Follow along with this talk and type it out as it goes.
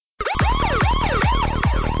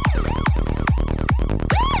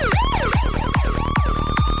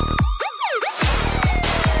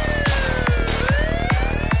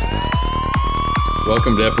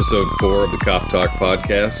welcome to episode 4 of the Cop Talk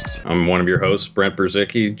podcast. I'm one of your hosts, Brent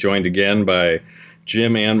Berzicki, joined again by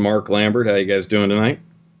Jim and Mark Lambert. How you guys doing tonight?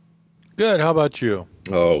 Good. How about you?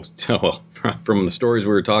 Oh, well, from the stories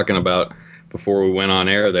we were talking about before we went on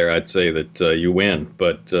air there, I'd say that you win.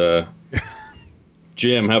 But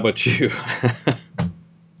Jim, how about you?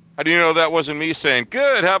 How do you know that wasn't me saying,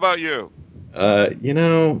 good, how about you?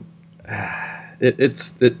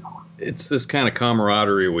 It's this kind of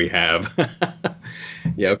camaraderie we have.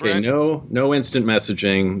 Yeah, okay, Brent, no instant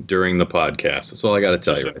messaging during the podcast. That's all I got to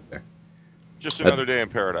tell you right there. Just another day in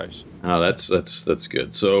paradise. Oh, that's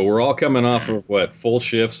good. So we're all coming off of full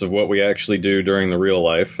shifts of what we actually do during the real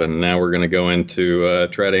life, and now we're going to go into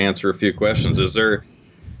try to answer a few questions. Do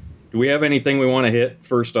we have anything we want to hit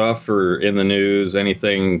first off for in the news?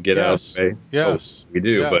 Anything get out of the way? Yes. Oh, we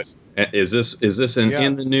do. Yes. But is this an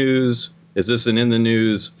in the news? Is this an in the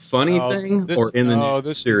news funny thing or in the news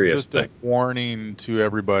this serious is just thing? a warning to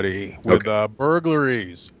everybody with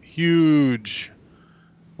burglaries. Huge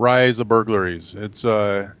rise of burglaries. It's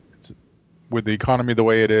with the economy the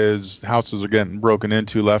way it is, houses are getting broken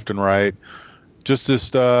into left and right. Just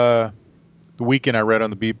the weekend I read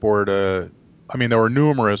on the beat board, there were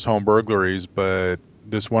numerous home burglaries, but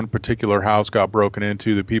this one particular house got broken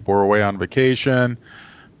into. The people were away on vacation.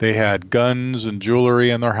 They had guns and jewelry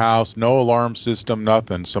in their house, no alarm system,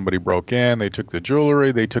 nothing. Somebody broke in, they took the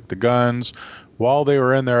jewelry, they took the guns. While they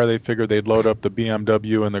were in there, they figured they'd load up the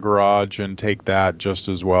BMW in the garage and take that just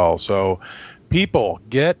as well. So people,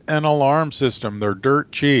 get an alarm system. They're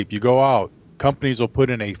dirt cheap. You go out, companies will put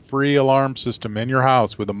in a free alarm system in your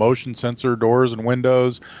house with a motion sensor, doors and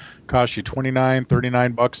windows. Cost you $29,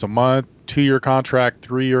 $39 a month, 2-year contract,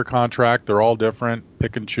 3-year contract. They're all different.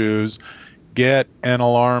 Pick and choose. Get an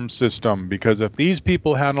alarm system, because if these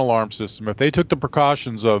people had an alarm system, if they took the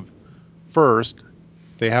precautions of first,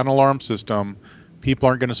 they had an alarm system, people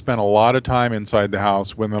aren't going to spend a lot of time inside the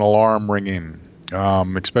house with an alarm ringing,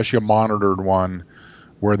 especially a monitored one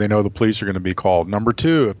where they know the police are going to be called. Number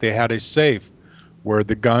two, if they had a safe where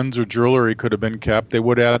the guns or jewelry could have been kept, they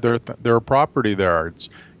would add their property there.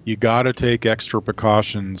 You got to take extra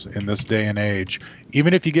precautions in this day and age.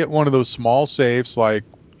 Even if you get one of those small safes, like,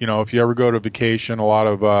 if you ever go to vacation, a lot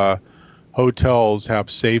of hotels have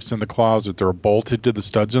safes in the closet. They're bolted to the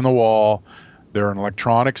studs in the wall. They're an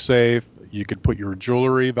electronic safe. You could put your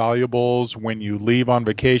jewelry, valuables. When you leave on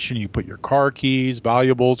vacation, you put your car keys,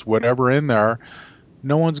 valuables, whatever in there.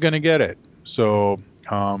 No one's going to get it. So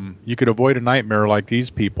you could avoid a nightmare like these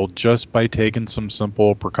people just by taking some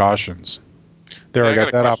simple precautions. There, Hey, I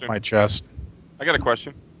got that off my chest. I got a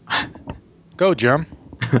question. Go, Jim.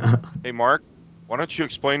 Hey, Mark, why don't you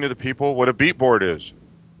explain to the people what a beat board is?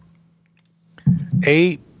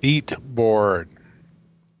 A beat board.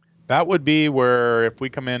 That would be where, if we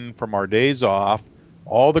come in from our days off,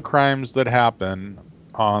 all the crimes that happen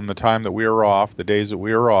on the time that we are off, the days that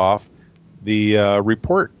we are off, the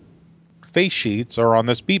report face sheets are on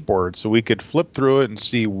this beat board, so we could flip through it and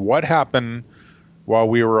see what happened while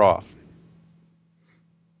we were off.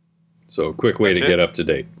 So a quick way to get up to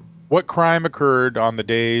date. What crime occurred on the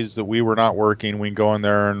days that we were not working? We can go in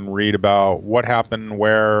there and read about what happened,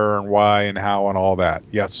 where, and why, and how, and all that.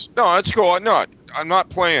 Yes. No, that's cool. I'm not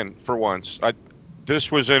playing for once. This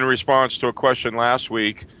was in response to a question last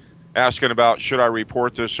week asking about should I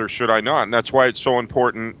report this or should I not? And that's why it's so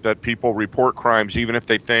important that people report crimes, even if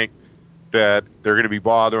they think that they're going to be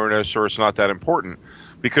bothering us or it's not that important,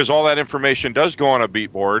 because all that information does go on a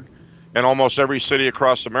beat board, and almost every city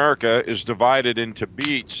across America is divided into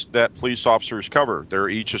beats that police officers cover. They're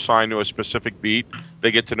each assigned to a specific beat.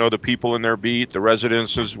 They get to know the people in their beat, the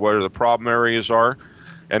residences, where the problem areas are,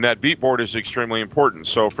 and that beat board is extremely important.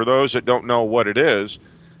 So for those that don't know what it is,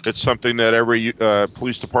 it's something that every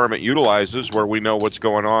police department utilizes, where we know what's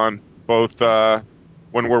going on, both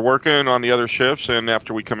when we're working on the other shifts and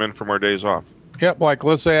after we come in from our days off. Yep, like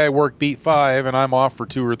let's say I work beat 5 and I'm off for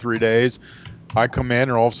 2 or 3 days. I come in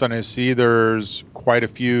and all of a sudden I see there's quite a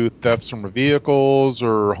few thefts from the vehicles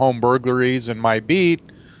or home burglaries in my beat,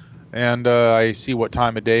 and I see what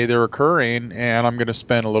time of day they're occurring, and I'm going to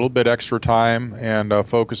spend a little bit extra time and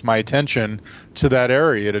focus my attention to that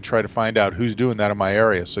area to try to find out who's doing that in my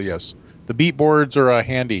area. So yes, the beat boards are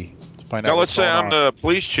handy to find out Now, let's what's say going I'm on. the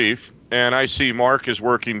police chief and I see Mark is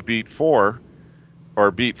working beat 4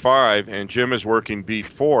 or beat 5 and Jim is working beat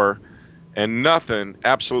 4, and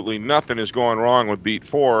absolutely nothing is going wrong with beat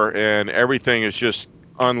 4 and everything is just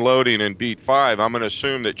unloading in beat 5. I'm going to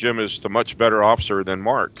assume that Jim is the much better officer than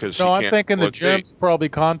Mark, because he No, I'm can't thinking that locate. Jim's probably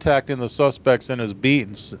contacting the suspects in his beat,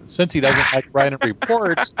 and since he doesn't like writing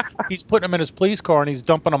reports, he's putting them in his police car and he's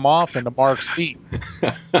dumping them off into Mark's beat.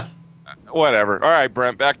 Whatever. All right,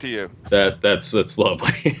 Brent, back to you. That's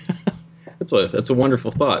lovely. That's a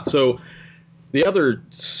wonderful thought. So the other,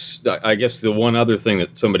 I guess, the one other thing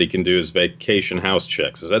that somebody can do is vacation house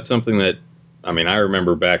checks. Is that something that, I mean, I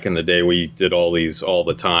remember back in the day we did all these all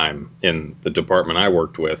the time in the department I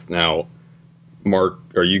worked with. Now, Mark,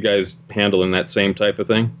 are you guys handling that same type of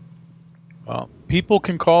thing? Well, people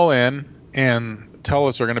can call in and tell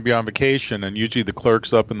us they're going to be on vacation, and usually the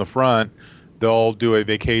clerks up in the front, they'll do a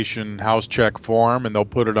vacation house check form and they'll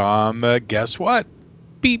put it on the, guess what,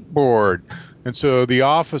 beat board. And so the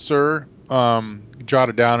officer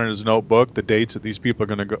jotted down in his notebook the dates that these people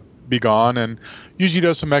are going to be gone, and usually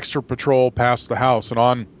does some extra patrol past the house. And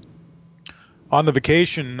on the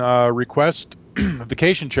vacation request,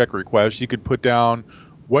 vacation check request, you could put down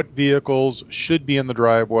what vehicles should be in the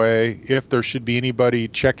driveway, if there should be anybody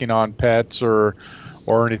checking on pets or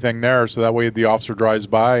anything there. So that way the officer drives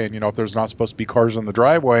by, and if there's not supposed to be cars in the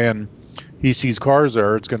driveway and he sees cars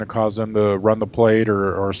there, it's going to cause them to run the plate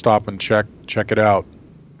or stop and check it out.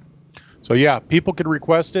 So yeah, people could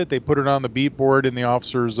request it. They put it on the beat board in the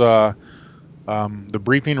officer's the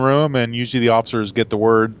briefing room, and usually the officers get the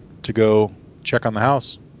word to go check on the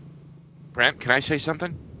house. Brent, can I say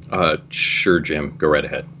something? Sure, Jim. Go right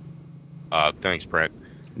ahead. Thanks, Brent.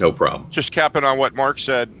 No problem. Just capping on what Mark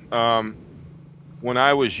said. When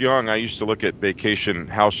I was young, I used to look at vacation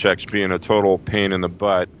house checks being a total pain in the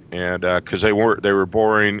butt, and because they were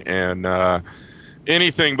boring and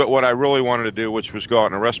anything but what I really wanted to do, which was go out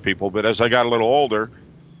and arrest people. But as I got a little older,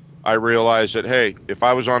 I realized that, hey, if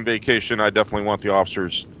I was on vacation, I definitely want the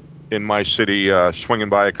officers in my city swinging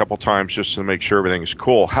by a couple times just to make sure everything's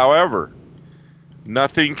cool. However,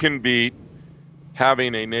 nothing can beat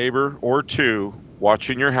having a neighbor or two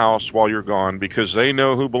watching your house while you're gone, because they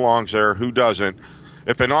know who belongs there, who doesn't.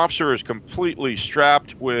 If an officer is completely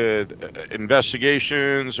strapped with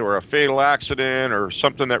investigations or a fatal accident or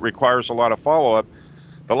something that requires a lot of follow-up,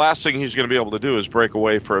 the last thing he's going to be able to do is break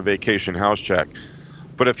away for a vacation house check.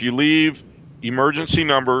 But if you leave emergency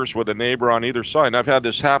numbers with a neighbor on either side, and I've had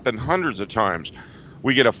this happen hundreds of times,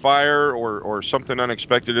 we get a fire or something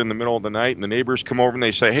unexpected in the middle of the night, and the neighbors come over and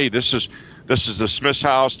they say, hey, this is the Smith's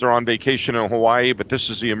house. They're on vacation in Hawaii, but this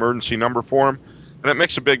is the emergency number for them. And it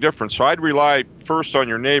makes a big difference. So I'd rely first on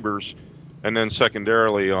your neighbors and then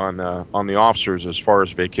secondarily on the officers as far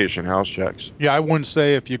as vacation house checks. Yeah, I wouldn't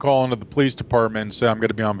say if you call into the police department and say, I'm going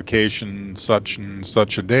to be on vacation such and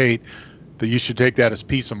such a date, that you should take that as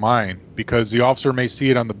peace of mind, because the officer may see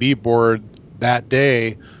it on the beat board that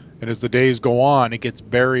day, and as the days go on, it gets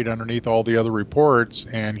buried underneath all the other reports,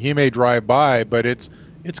 and he may drive by, but it's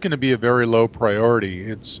going to be a very low priority.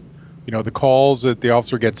 It's, the calls that the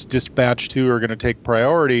officer gets dispatched to are going to take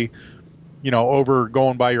priority, over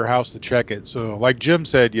going by your house to check it. So like Jim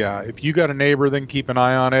said, yeah, if you got a neighbor, then keep an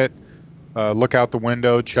eye on it. Look out the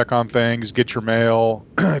window, check on things, get your mail,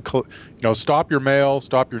 stop your mail,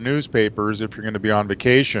 stop your newspapers if you're going to be on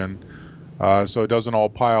vacation, so it doesn't all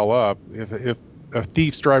pile up. If a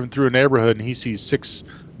thief's driving through a neighborhood and he sees 6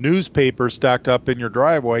 newspapers stacked up in your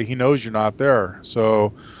driveway, he knows you're not there.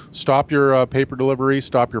 So stop your paper delivery,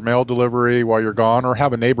 stop your mail delivery while you're gone, or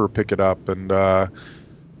have a neighbor pick it up. And,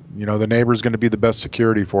 the neighbor's going to be the best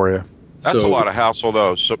security for you. That's a lot of hassle,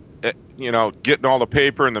 though. So, getting all the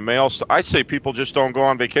paper and the mail. I say people just don't go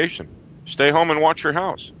on vacation. Stay home and watch your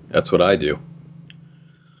house. That's what I do.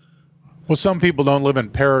 Well, some people don't live in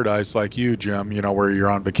paradise like you, Jim, where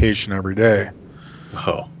you're on vacation every day.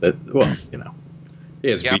 Oh, he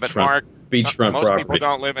has Yeah, but Mark, beachfront most property. people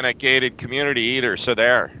don't live in a gated community either, so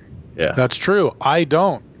there. Yeah. That's true. I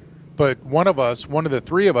don't. But one of the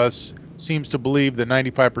 3 of us, seems to believe that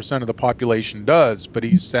 95% of the population does, but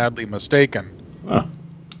he's sadly mistaken. Well,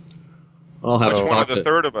 I'll have to one talk of the to.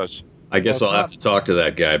 third of us. I guess I'll have to talk to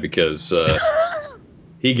that guy because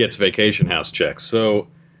he gets vacation house checks. So,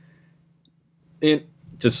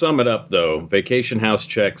 to sum it up, though, vacation house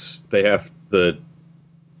checks, the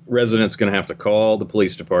resident's going to have to call the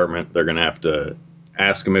police department. They're going to have to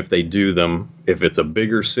ask them if they do them. If it's a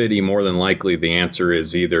bigger city, more than likely the answer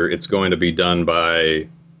is either it's going to be done by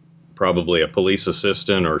probably a police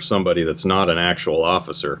assistant or somebody that's not an actual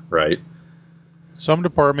officer, right? Some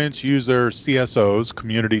departments use their CSOs,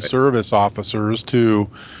 community service officers, to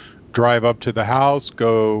drive up to the house,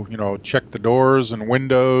 go, check the doors and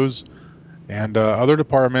windows. And other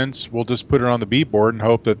departments will just put it on the beat board and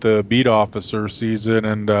hope that the beat officer sees it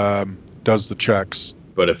and does the checks.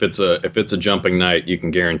 But if it's a jumping night, you can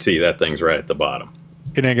guarantee that thing's right at the bottom.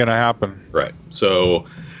 It ain't gonna happen. Right. So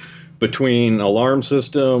between alarm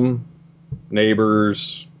system,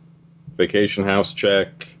 neighbors, vacation house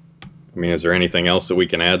check, I mean, is there anything else that we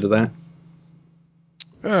can add to that?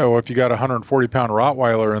 Yeah, well, if you got a 140-pound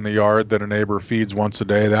Rottweiler in the yard that a neighbor feeds once a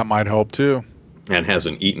day, that might help too. And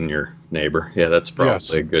hasn't eaten your neighbor. Yeah, that's probably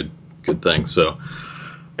Yes. a good thing. So,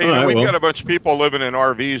 Hey, all right, we've well, got a bunch of people living in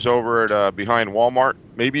RVs over at behind Walmart.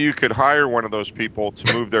 Maybe you could hire one of those people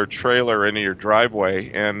to move their trailer into your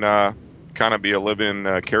driveway and kind of be a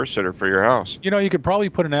live-in care sitter for your house. You could probably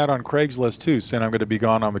put an ad on Craigslist too, saying I'm going to be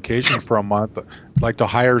gone on vacation for a month. I'd like to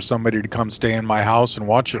hire somebody to come stay in my house and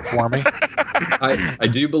watch it for me. I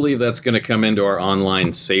do believe that's going to come into our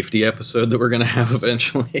online safety episode that we're going to have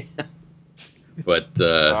eventually. But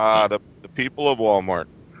The people of Walmart.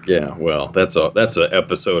 yeah, well, that's a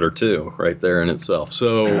episode or two right there in itself.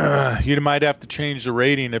 So You might have to change the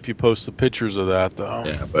rating if you post the pictures of that, though.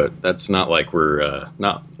 yeah, but that's not like we're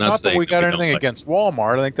not Not that saying we got don't anything like. against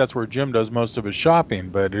Walmart. I think that's where Jim does most of his shopping,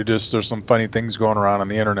 but there's some funny things going around on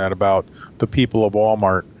the internet about the people of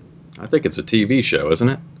Walmart. I think it's a TV show, isn't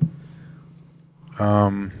it?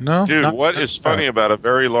 No, Dude, not what is funny about a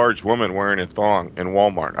very large woman wearing a thong in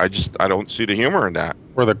Walmart? I don't see the humor in that.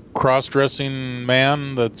 or the cross-dressing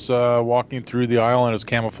man that's walking through the aisle in his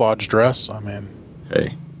camouflage dress. I mean,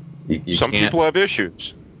 Hey, you Some can't, people have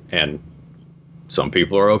issues. and some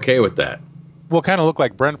people are okay with that. well, kind of looked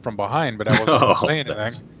like Brent from behind, but I wasn't going to say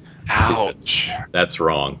anything. Ouch. That's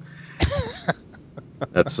wrong.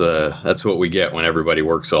 That's what we get when everybody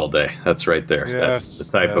works all day. That's right there. That's the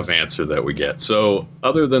Yes, type of yes. answer that we get. So,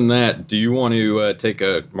 other than that, do you want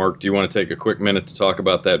to Mark? Do you want to take a quick minute to talk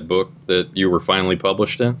about that book that you were finally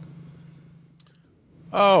published in?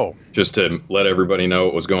 Oh, Just to let everybody know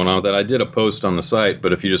what was going on with that. I did a post on the site,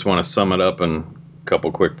 but if you just want to sum it up in a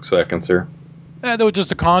couple quick seconds here. there was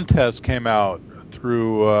just a contest came out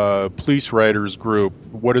through Police Writers Group.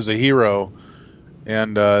 What is a hero?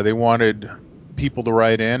 And they wanted people to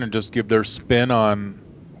write in and just give their spin on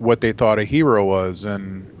what they thought a hero was,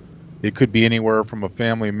 and it could be anywhere from a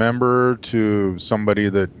family member to somebody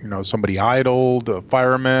that somebody idoled, a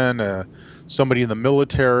fireman, somebody in the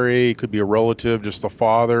military. It could be a relative, just a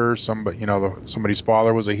father. Somebody, somebody's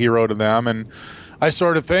father was a hero to them. And I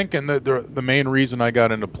started thinking that the main reason I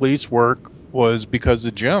got into police work was because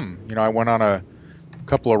of Jim. I went on a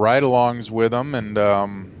couple of ride-alongs with him, and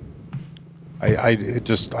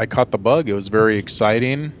I caught the bug. It was very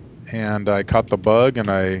exciting, and I caught the bug,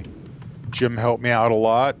 and Jim helped me out a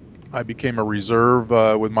lot. I became a reserve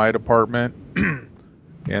with my department,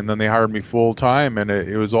 and then they hired me full time, and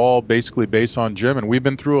it was all basically based on Jim. And we've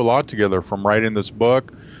been through a lot together from writing this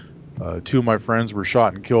book. Two of my friends were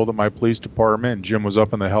shot and killed at my police department, and Jim was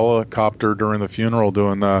up in the helicopter during the funeral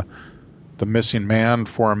doing the missing man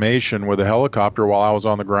formation with a helicopter while I was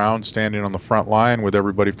on the ground standing on the front line with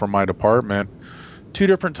everybody from my department. Two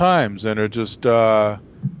different times, and it just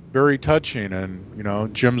very touching.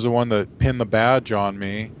 And Jim's the one that pinned the badge on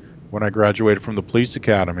me when I graduated from the police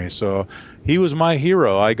academy, so he was my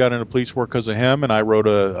hero. I got into police work because of him, and I wrote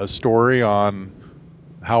a story on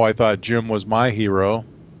how I thought Jim was my hero.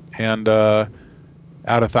 And out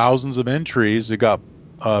of thousands of entries, it got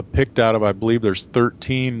picked out of, I believe there's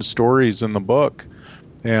 13 stories in the book,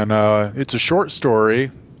 and it's a short story,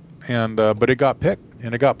 and but it got picked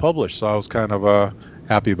and it got published, so I was kind of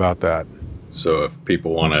happy about that. So if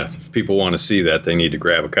people want to see that, they need to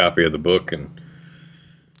grab a copy of the book, and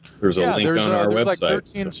there's a link on our there's like website.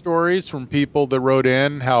 13 stories from people that wrote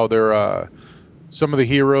in how they're some of the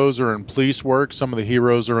heroes are in police work, some of the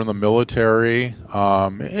heroes are in the military.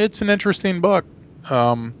 It's an interesting book,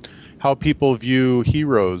 how people view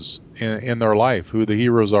heroes in their life, who the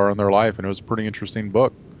heroes are in their life, and it was a pretty interesting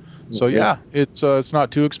book. So yeah, it's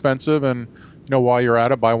not too expensive, and while you're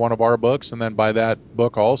at it, buy one of our books, and then buy that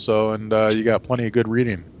book also, and you got plenty of good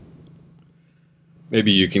reading.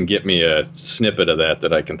 Maybe you can get me a snippet of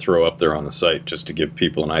that I can throw up there on the site just to give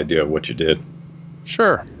people an idea of what you did.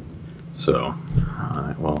 Sure. So,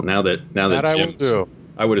 well, now that I will Jim's, do.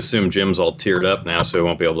 I would assume Jim's all teared up now, so he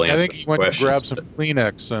won't be able to answer I think he went to questions. grab some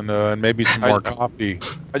Kleenex and maybe some more coffee.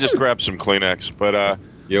 I just grabbed some Kleenex, but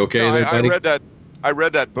You okay there, I buddy? read that. I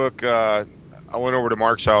read that book. I went over to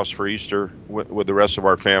Mark's house for Easter with the rest of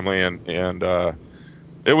our family, and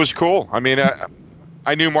it was cool. I mean,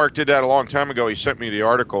 I knew Mark did that a long time ago. He sent me the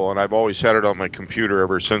article, and I've always had it on my computer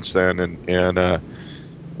ever since then. And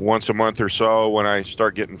once a month or so, when I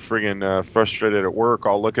start getting friggin' frustrated at work,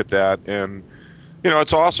 I'll look at that, and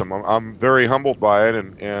it's awesome. I'm very humbled by it,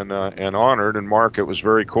 and honored. And Mark, it was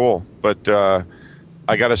very cool. But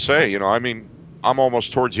I got to say, I mean, I'm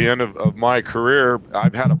almost towards the end of my career.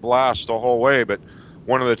 I've had a blast the whole way, but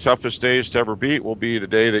one of the toughest days to ever beat will be the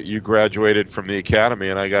day that you graduated from the academy,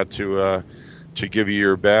 and I got to give you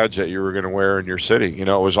your badge that you were going to wear in your city. It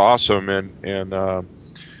was awesome, and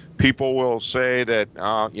people will say that,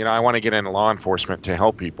 I want to get into law enforcement to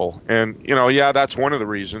help people. And, yeah, that's one of the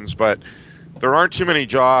reasons. But there aren't too many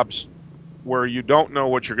jobs where you don't know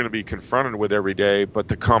what you're going to be confronted with every day, but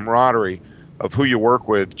the camaraderie of who you work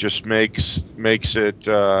with just makes it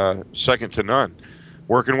second to none.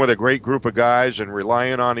 Working with a great group of guys and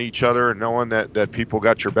relying on each other and knowing that people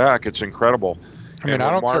got your back, it's incredible. I mean, And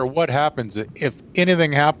I when don't care what happens. If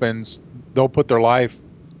anything happens, they'll put their life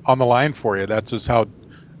on the line for you. That's just how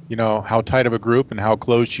tight of a group and how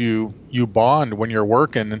close you bond when you're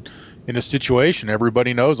working in a situation.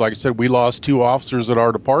 Everybody knows. Like I said, we lost 2 officers at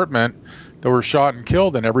our department that were shot and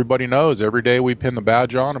killed, and everybody knows. Every day we pin the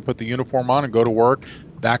badge on and put the uniform on and go to work,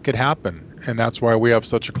 that could happen, and that's why we have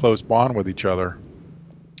such a close bond with each other.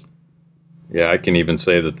 Yeah, I can even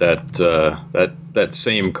say that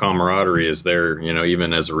same camaraderie is there,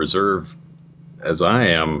 even as a reserve as I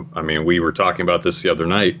am. I mean, we were talking about this the other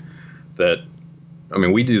night that, I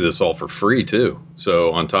mean, we do this all for free too.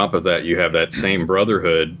 So on top of that, you have that same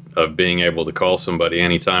brotherhood of being able to call somebody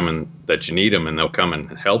anytime that you need them and they'll come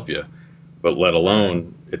and help you. But let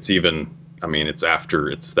alone, it's even, I mean, it's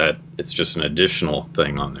just an additional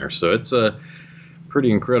thing on there. So it's a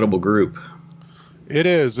pretty incredible group. It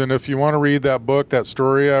is, and if you want to read that book, that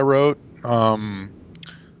story I wrote,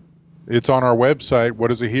 it's on our website,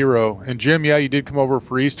 What is a Hero? And Jim, yeah, you did come over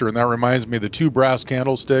for Easter, and that reminds me, the 2 brass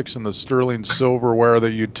candlesticks and the sterling silverware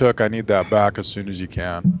that you took, I need that back as soon as you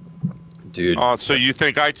can. Dude. Oh, so you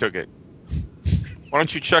think I took it? Why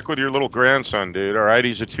don't you check with your little grandson, dude? All right,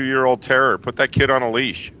 he's a 2-year-old terror. Put that kid on a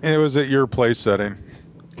leash. It was at your place setting.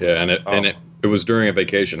 Yeah, and it was during a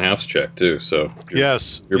vacation house check too, so you're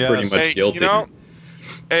pretty much guilty.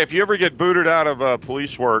 Hey, if you ever get booted out of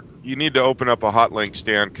police work, you need to open up a hot link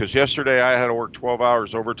stand, because yesterday I had to work 12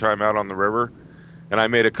 hours overtime out on the river, and I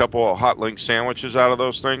made a couple of hot link sandwiches out of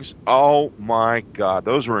those things. Oh my God,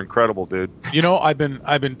 those were incredible, dude. I've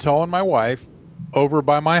been telling my wife, over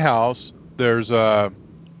by my house, it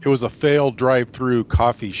was a failed drive-through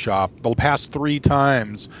coffee shop. The past 3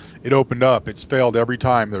 times it opened up, it's failed every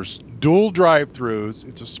time. There's dual drive-throughs.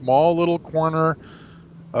 It's a small little corner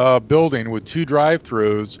building with 2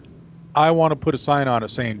 drive-throughs. I want to put a sign on it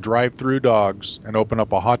saying drive-through dogs and open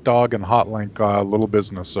up a hot dog and hot link little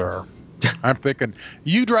business there. I'm thinking,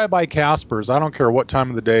 you drive by Casper's, I don't care what time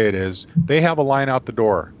of the day it is, they have a line out the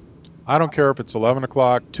door. I don't care if it's 11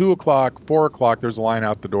 o'clock, 2 o'clock, 4 o'clock, there's a line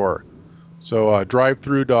out the door. So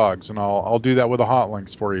drive-through dogs, and I'll do that with the hot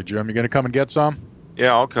links for you, Jim. You going to come and get some?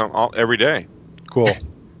 Yeah, I'll come every day. Cool.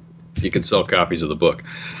 You can sell copies of the book.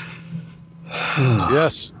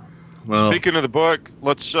 Yes. Well, speaking of the book,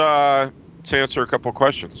 let's answer a couple of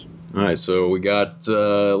questions. All right, so we got,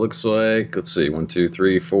 looks like, let's see, 1, 2,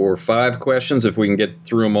 3, 4, 5 questions. If we can get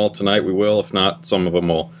through them all tonight, we will. If not, some of them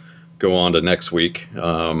will go on to next week.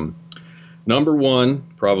 Number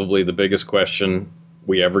 1, probably the biggest question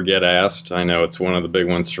we ever get asked, I know it's one of the big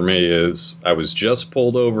ones for me, is I was just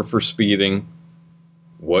pulled over for speeding.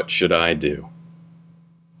 What should I do?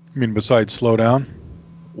 You mean besides slow down?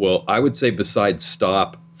 Well, I would say besides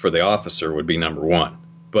stop for the officer would be number 1.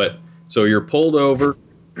 But so you're pulled over.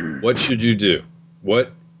 What should you do?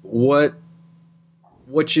 What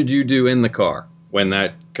should you do in the car when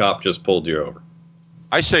that cop just pulled you over?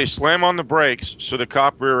 I say slam on the brakes so the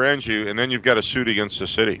cop rear ends you, and then you've got a suit against the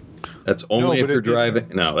city. That's only if you're driving.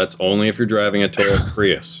 No, that's only if you're driving a Toyota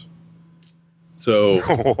Prius. So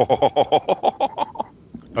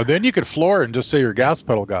then you could floor it and just say your gas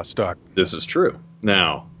pedal got stuck. This is true.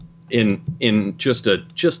 Now, in just a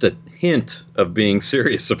hint of being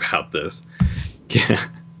serious about this,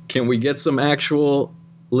 can we get some actual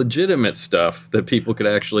legitimate stuff that people could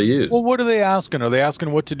actually use? Well, what are they asking? Are they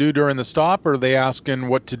asking what to do during the stop, or are they asking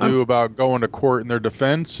what to do about going to court in their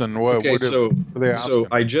defense? And what are they asking? So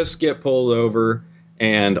I just get pulled over,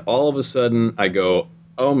 and all of a sudden I go,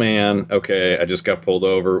 oh man, okay, I just got pulled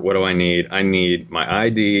over. What do I need? I need my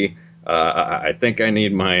ID. I think I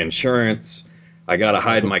need my insurance. I got to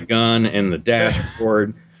hide my gun in the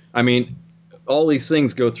dashboard. I mean, all these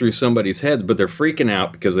things go through somebody's head, but they're freaking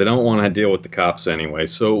out because they don't want to deal with the cops anyway.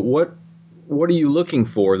 So what are you looking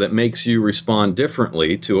for that makes you respond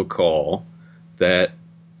differently to a call that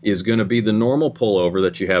is going to be the normal pullover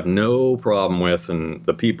that you have no problem with, and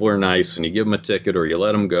the people are nice, and you give them a ticket or you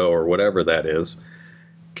let them go or whatever that is,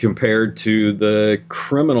 compared to the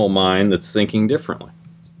criminal mind that's thinking differently?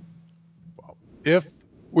 If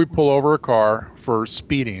we pull over a car for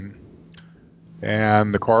speeding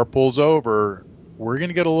and the car pulls over, we're going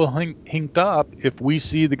to get a little hinked up if we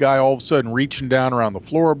see the guy all of a sudden reaching down around the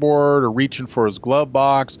floorboard or reaching for his glove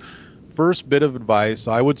box. First bit of advice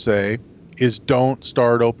I would say is don't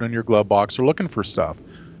start opening your glove box or looking for stuff.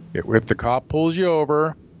 If the cop pulls you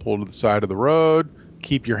over, pull to the side of the road,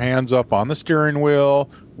 keep your hands up on the steering wheel,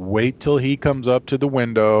 wait till he comes up to the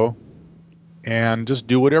window, and just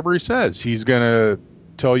do whatever he says. He's going to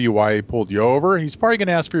tell you why he pulled you over. He's probably going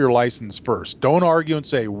to ask for your license first. Don't argue and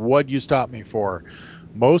say, "What'd you stop me for?"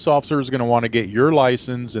 Most officers are going to want to get your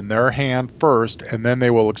license in their hand first, and then they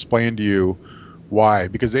will explain to you why,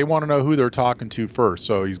 because they want to know who they're talking to first.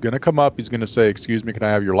 So he's going to come up, he's going to say, "Excuse me, can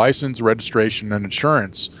I have your license, registration, and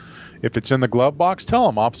insurance?" If it's in the glove box, tell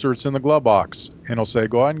him, "Officer, it's in the glove box." And he'll say,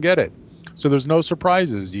 "Go ahead and get it." So there's no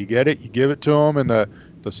surprises. You get it, you give it to him, and the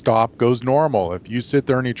stop goes normal. If you sit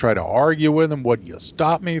there and you try to argue with him, "What do you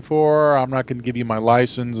stop me for? I'm not going to give you my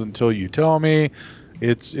license until you tell me,"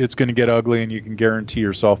 it's going to get ugly, and you can guarantee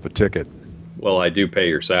yourself a ticket. Well, I do pay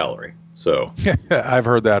your salary, so I've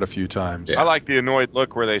heard that a few times. I like the annoyed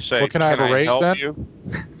look where they say, Well, can I have a raise help then? you?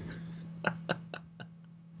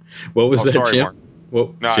 What was that, sorry, Jim? Mark.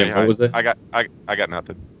 Well, No, Jim, what was that? I got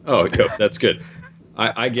nothing. Oh, no, that's good.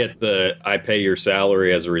 I get I pay your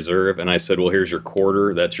salary as a reserve, and I said, well, here's your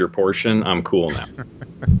quarter. That's your portion. I'm cool now.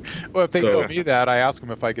 Well, if they So- told me that, I asked them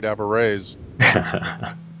if I could have a raise.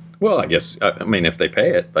 Well, I guess, I mean, if they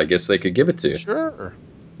pay it, I guess they could give it to you. Sure.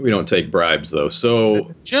 We don't take bribes, though.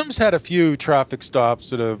 So, Jim's had a few traffic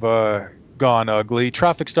stops that have gone ugly.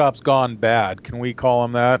 Traffic stops gone bad. Can we call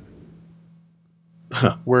them that?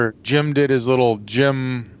 Where Jim did his little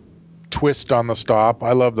Jim twist on the stop.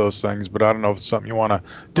 I love those things, but I don't know if it's something you want to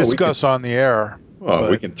discuss on the air. well,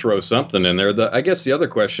 we can throw something in there. I guess the other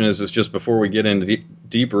question is just before we get into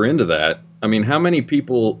deeper into that, I mean, how many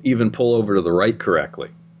people even pull over to the right correctly?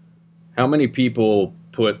 How many people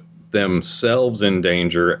put themselves in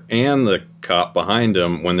danger and the cop behind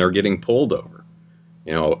them when they're getting pulled over?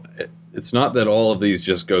 You know, it's not that all of these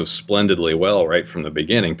just go splendidly well right from the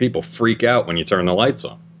beginning. People freak out when you turn the lights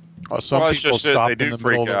on. Some Well, it's people just that stop they in do the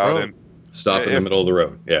freak middle of the out, road. and Stop in the If- middle of the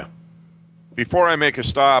road. Yeah. before I make a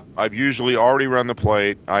stop, I've usually already run the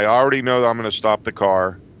plate. I already know that I'm going to stop the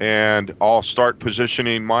car, and I'll start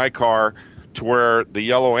positioning my car to where the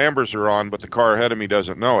yellow ambers are on, but the car ahead of me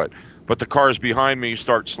doesn't know it. But the cars behind me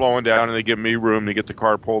start slowing down, and they give me room to get the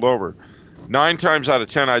car pulled over. 9 times out of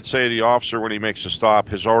 10, I'd say the officer, when he makes a stop,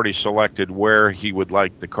 has already selected where he would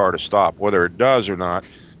like the car to stop. Whether it does or not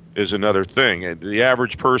is another thing. And the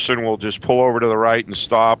average person will just pull over to the right and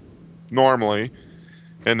stop normally.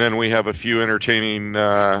 And then we have a few entertaining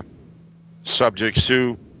subjects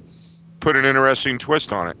who put an interesting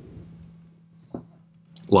twist on it.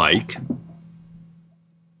 Like,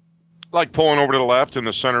 Like pulling over to the left in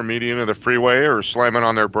the center median of the freeway, or slamming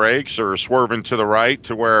on their brakes, or swerving to the right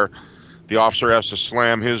to where the officer has to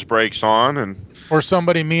slam his brakes on. And Or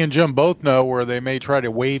somebody me and Jim both know where they may try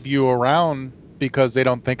to wave you around because they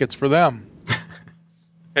don't think it's for them.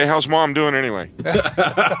 hey, how's mom doing anyway?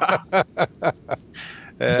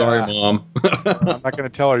 sorry, Mom. I'm not going to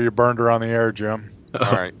tell her you burned her on the air, Jim.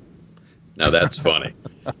 All right. Now that's funny.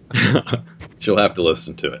 She'll have to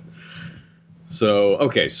listen to it. So,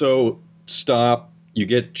 okay, so stop. You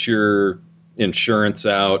get your insurance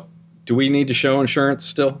out. Do we need to show insurance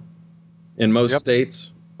still in most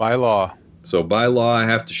states? By law. So by law, I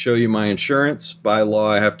have to show you my insurance. By law,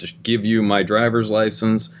 I have to give you my driver's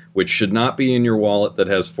license, which should not be in your wallet that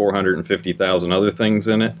has 450,000 other things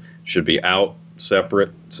in it. It should be out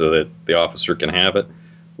separate so that the officer can have it.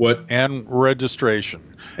 And registration.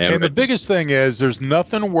 And the biggest thing is there's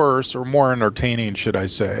nothing worse or more entertaining, should I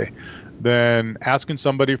say, than asking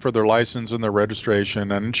somebody for their license and their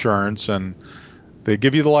registration and insurance, and they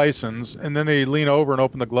give you the license, and then they lean over and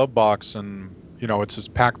open the glove box, and it's this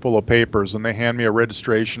pack full of papers, and they hand me a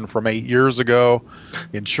registration from 8 years ago,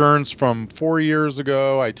 insurance from 4 years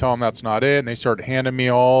ago. I tell them that's not it, and they start handing me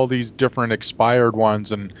all these different expired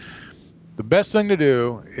ones. And the best thing to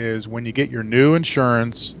do is when you get your new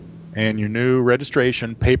insurance and your new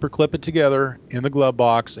registration, paperclip it together in the glove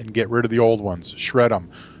box and get rid of the old ones. Shred them.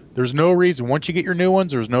 There's no reason. Once you get your new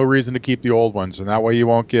ones, there's no reason to keep the old ones. And that way you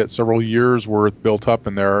won't get several years worth built up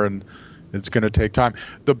in there, and it's going to take time.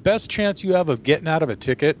 The best chance you have of getting out of a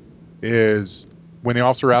ticket is when the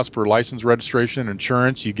officer asks for license, registration, and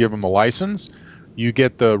insurance, you give them the license. You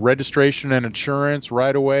get the registration and insurance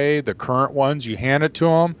right away, the current ones, you hand it to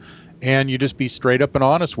them, and you just be straight up and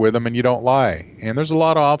honest with them, and you don't lie. And there's a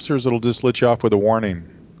lot of officers that'll just let you off with a warning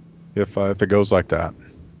if it goes like that.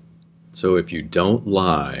 So if you don't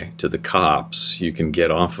lie to the cops, you can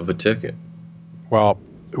get off of a ticket. Well,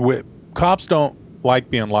 cops don't like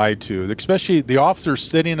being lied to, especially the officer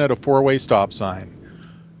sitting at a four-way stop sign.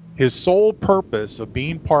 His sole purpose of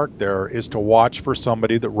being parked there is to watch for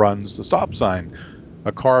somebody that runs the stop sign.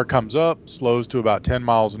 A car comes up, slows to about 10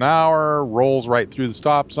 miles an hour, rolls right through the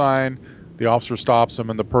stop sign. The officer stops him,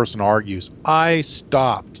 and the person argues, I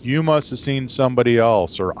stopped. You must have seen somebody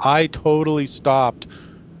else, or I totally stopped,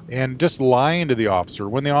 and just lying to the officer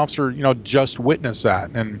when the officer, just witnessed that.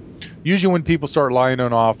 And usually when people start lying to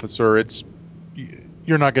an officer,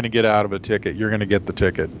 you're not going to get out of a ticket. You're going to get the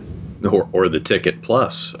ticket. Or the ticket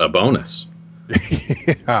plus a bonus.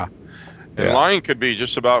 Yeah. And lying could be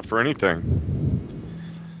just about for anything.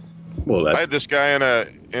 Well, I had this guy in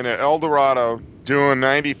a El Dorado doing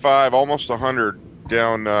 95, almost 100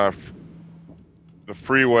 down the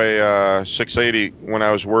freeway 680 when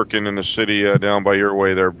I was working in the city down by your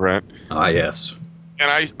way there, Brent. yes.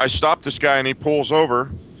 And I stopped this guy, and he pulls over,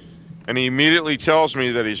 and he immediately tells me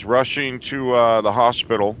that he's rushing to the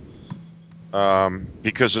hospital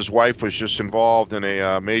because his wife was just involved in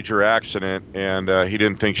a major accident, and he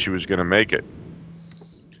didn't think she was going to make it.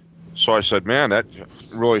 So I said, man, that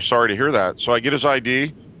really sorry to hear that. So I get his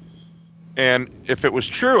ID, and if it was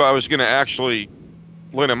true, I was going to actually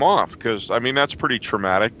let him off because, I mean, that's pretty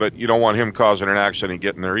traumatic, but you don't want him causing an accident and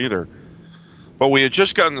getting there either. But we had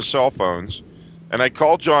just gotten the cell phones, and I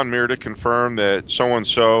called John Muir to confirm that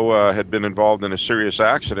so-and-so had been involved in a serious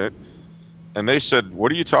accident. And they said,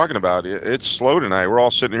 what are you talking about? It's slow tonight. We're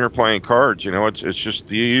all sitting here playing cards. It's just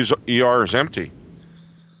the ER is empty.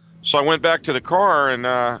 So I went back to the car, and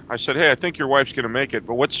I said, hey, I think your wife's going to make it,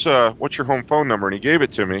 but what's your home phone number? And he gave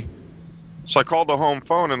it to me. So I called the home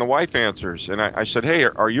phone, and the wife answers. And I said, hey,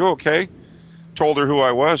 are you okay? Told her who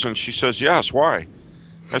I was, and she says, yes, why?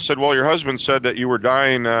 I said, well, your husband said that you were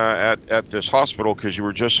dying at this hospital because you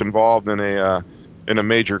were just involved in a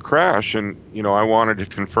major crash, and I wanted to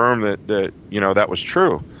confirm that that was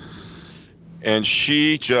true. And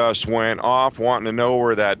she just went off wanting to know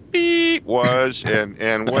where that beep was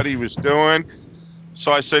and what he was doing.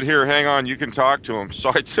 So I said, here, hang on, you can talk to him.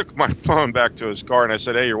 So I took my phone back to his car, and I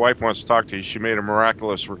said, hey, your wife wants to talk to you. She made a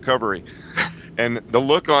miraculous recovery. And the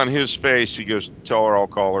look on his face, he goes, tell her I'll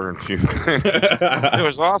call her in a few minutes. It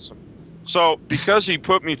was awesome. So because he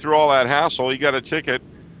put me through all that hassle, he got a ticket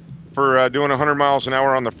for doing 100 miles an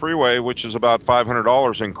hour on the freeway, which is about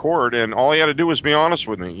 $500 in court. And all he had to do was be honest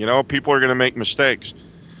with me. People are going to make mistakes.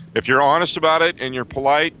 If you're honest about it and you're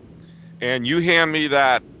polite and you hand me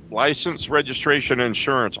that license, registration,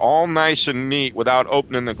 insurance, all nice and neat without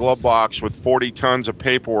opening the glove box with 40 tons of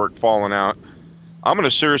paperwork falling out, I'm going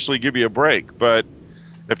to seriously give you a break. But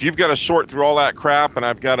if you've got to sort through all that crap and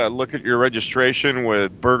I've got to look at your registration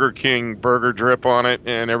with Burger King burger drip on it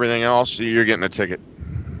and everything else, you're getting a ticket.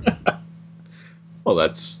 Well,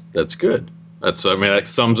 that's good. That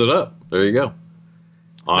sums it up. There you go.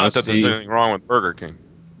 Not that there's Honesty. anything wrong with Burger King.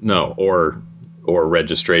 No, or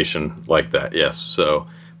registration like that. Yes. So,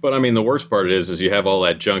 but I mean, the worst part is you have all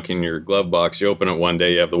that junk in your glove box. You open it one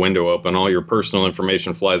day, you have the window open, all your personal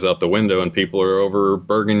information flies out the window, and people are over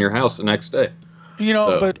burging your house the next day.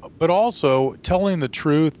 But also telling the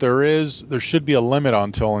truth, there should be a limit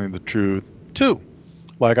on telling the truth too.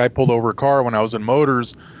 Like I pulled over a car when I was in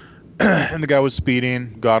Motors, and the guy was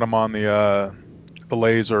speeding, got him on the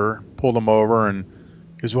laser, pulled him over, and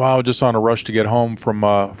he goes, "Wow, just on a rush to get home from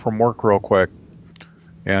work real quick."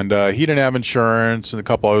 And he didn't have insurance and a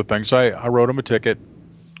couple other things. So I wrote him a ticket.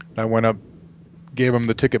 I went up, gave him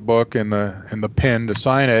the ticket book and the pen to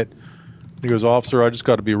sign it. He goes, officer, I just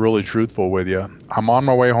got to be really truthful with you. I'm on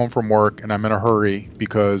my way home from work and I'm in a hurry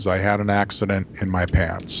because I had an accident in my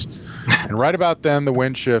pants. And right about then, the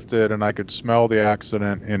wind shifted and I could smell the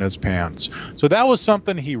accident in his pants. So that was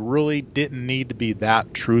something he really didn't need to be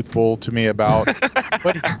that truthful to me about.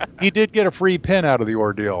 But he did get a free pin out of the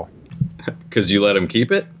ordeal. Because you let him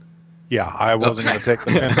keep it? Yeah, I wasn't going to take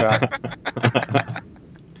the pin back.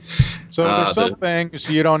 So there's some things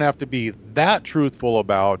you don't have to be that truthful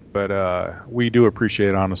about, but we do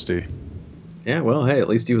appreciate honesty. Yeah, well, hey, at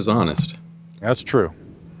least he was honest. That's true.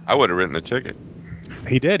 I would have written a ticket.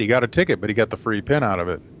 He did. He got a ticket, but he got the free pin out of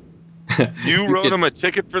it. You wrote him a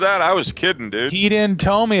ticket for that? I was kidding, dude. He didn't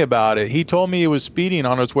tell me about it. He told me he was speeding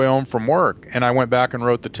on his way home from work, and I went back and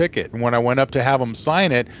wrote the ticket. And when I went up to have him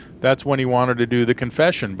sign it, that's when he wanted to do the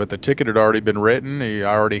confession. But the ticket had already been written. I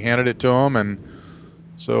already handed it to him, and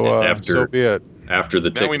so so be it. After the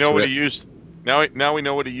ticket. Now we know what he used. Now we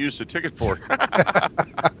know what he used the ticket for.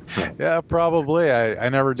 Yeah, probably. I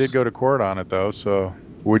never did go to court on it though. So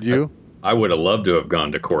would you? I would have loved to have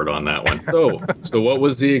gone to court on that one. So what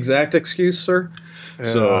was the exact excuse, sir? Yeah.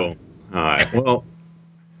 So, all right. Well,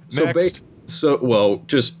 Next.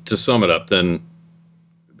 just to sum it up, then,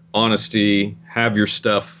 honesty, have your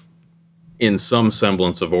stuff in some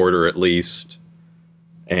semblance of order at least,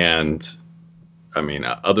 and I mean,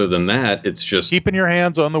 other than that, it's just Keeping your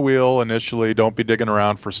hands on the wheel initially. Don't be digging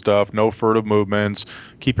around for stuff. No furtive movements.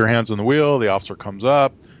 Keep your hands on the wheel. The officer comes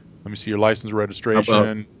up. Let me see your license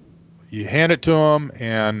registration. You hand it to him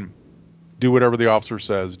and do whatever the officer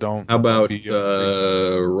says. Don't how about be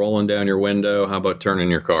rolling down your window? How about turning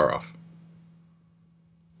your car off?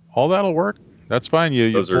 all that'll work. That's fine.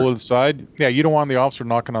 You Those pull are- it aside. Yeah, you don't want the officer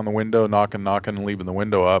knocking on the window, knocking, and leaving the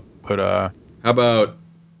window up. But How about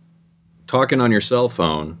talking on your cell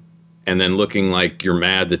phone and then looking like you're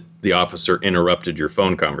mad that the officer interrupted your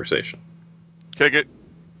phone conversation? Ticket.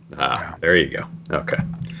 Yeah. There you go. Okay.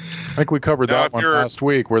 I think we covered Now, that if one you're- last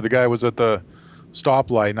week, where the guy was at the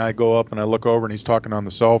stoplight, and I go up and I look over, and he's talking on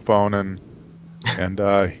the cell phone, and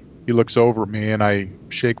he looks over at me, and I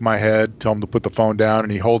shake my head, tell him to put the phone down,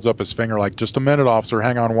 and he holds up his finger like, "Just a minute, officer,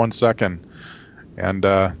 hang on 1 second." And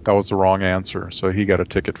that was the wrong answer, so he got a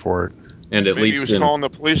ticket for it. And at Maybe he least was calling the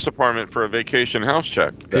police department for a vacation house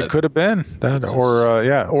check. It could have been that, This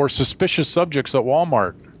or suspicious subjects at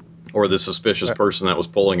Walmart. or the suspicious person that was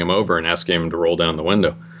pulling him over and asking him to roll down the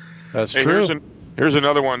window. That's Hey, true. here's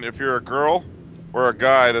another one. If you're a girl or a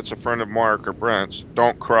guy that's a friend of Mark or Brent's,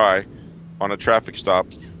 don't cry on a traffic stop,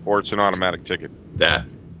 or it's an automatic ticket. That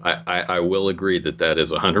I will agree that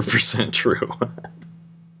is 100% true.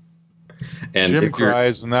 And Jim if you're,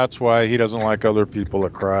 cries, and that's why he doesn't like other people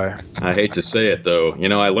that cry. I hate to say it though,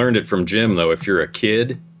 I learned it from Jim though. If you're a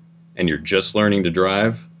kid and you're just learning to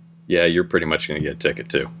drive, yeah, you're pretty much going to get a ticket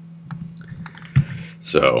too.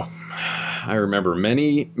 So I remember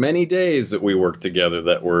many days that we worked together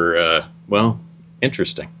that were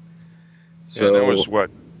interesting. So And that was what,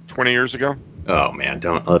 20 years ago? oh man,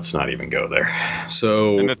 let's not even go there.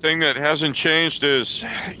 So And the thing that hasn't changed is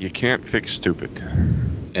you can't fix stupid.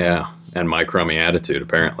 yeah, and my crummy attitude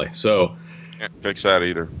apparently. So Can't fix that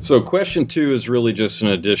either. So question 2 is really just an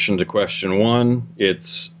addition to question 1.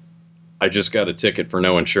 It's I just got a ticket for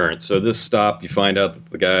no insurance. So this stop, you find out that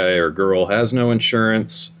the guy or girl has no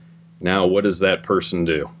insurance. Now what does that person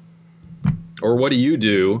do? Or what do you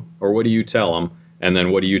do? Or what do you tell them? And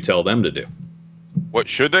then what do you tell them to do? What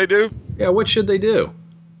should they do? Yeah, what should they do?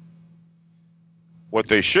 What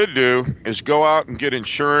they should do is go out and get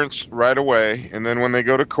insurance right away. And then when they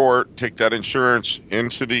go to court, take that insurance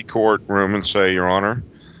into the courtroom and say, Your Honor,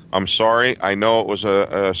 I'm sorry. I know it was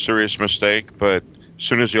a serious mistake, but as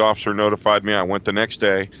soon as the officer notified me, I went the next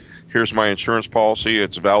day. Here's my insurance policy.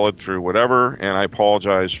 It's valid through whatever, and I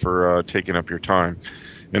apologize for taking up your time.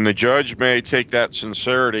 And the judge may take that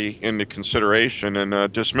sincerity into consideration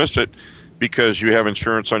and dismiss it because you have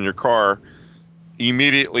insurance on your car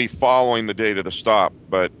immediately following the date of the stop.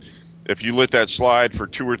 But if you let that slide for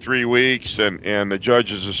 2 or 3 weeks and the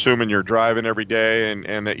judge is assuming you're driving every day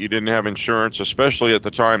and that you didn't have insurance, especially at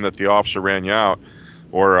the time that the officer ran you out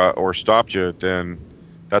or stopped you, then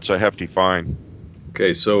that's a hefty fine.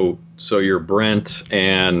 Okay, so you're Brent,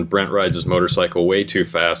 and Brent rides his motorcycle way too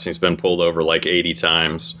fast. He's been pulled over like 80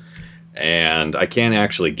 times, and I can't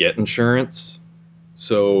actually get insurance.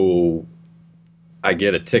 So I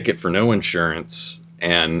get a ticket for no insurance,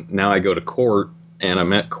 and now I go to court, and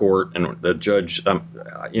I'm at court, and the judge,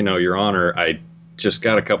 Your Honor, I just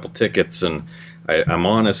got a couple tickets, and I'm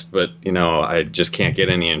honest, but I just can't get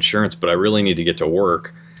any insurance, but I really need to get to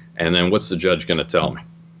work. And then what's the judge going to tell me?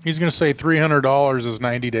 He's going to say $300 is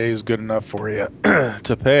 90 days good enough for you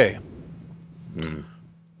to pay.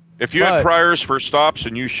 If you had priors for stops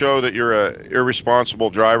and you show that you're a irresponsible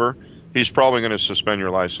driver, he's probably going to suspend your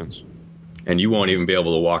license. And you won't even be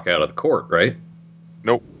able to walk out of the court, right?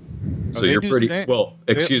 Nope. So you're pretty well.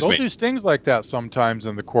 Excuse they'll me. do stings like that sometimes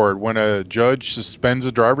in the court. When a judge suspends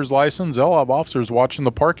a driver's license, they'll have officers watching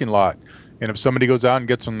the parking lot. And if somebody goes out and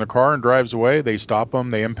gets in the car and drives away, they stop him.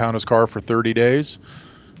 They impound his car for 30 days.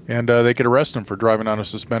 And they could arrest him for driving on a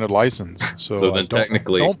suspended license. So then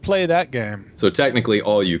technically, don't play that game. So technically,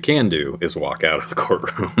 all you can do is walk out of the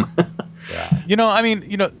courtroom.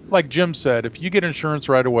 Yeah. Like Jim said, if you get insurance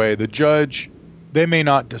right away, the judge, they may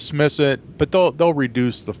not dismiss it, but they'll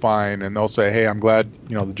reduce the fine, and they'll say, "Hey, I'm glad."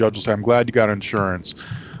 The judge will say, "I'm glad you got insurance,"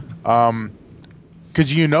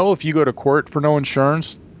 because if you go to court for no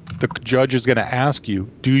insurance, the judge is going to ask you,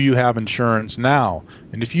 "Do you have insurance now?"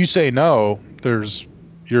 And if you say no,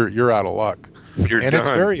 you're out of luck. You're and done. It's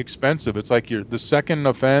very expensive. It's like the second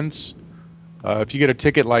offense. If you get a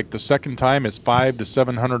ticket like the second time, it's $500 to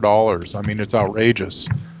 $700. I mean, it's outrageous.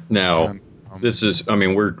 Now, this is. I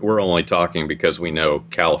mean, we're only talking because we know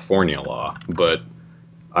California law, but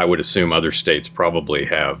I would assume other states probably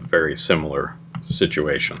have very similar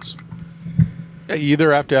situations. You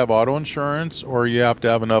either have to have auto insurance, or you have to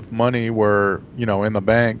have enough money where in the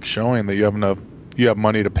bank showing that you have enough you have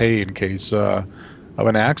money to pay in case of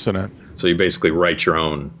an accident. So you basically write your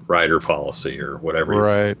own rider policy or whatever.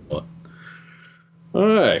 Right. All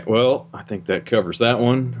right. Well, I think that covers that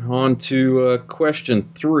one. On to question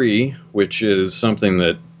 3, which is something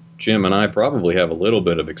that Jim and I probably have a little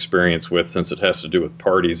bit of experience with, since it has to do with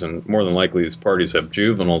parties, and more than likely these parties have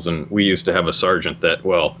juveniles, and we used to have a sergeant that,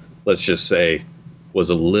 well, let's just say, was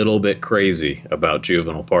a little bit crazy about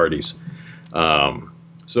juvenile parties.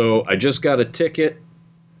 So I just got a ticket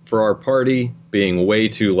for our party being way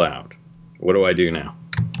too loud. What do I do now?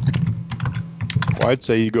 Well, I'd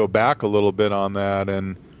say you go back a little bit on that,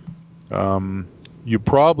 and you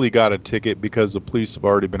probably got a ticket because the police have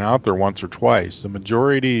already been out there once or twice. The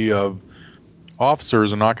majority of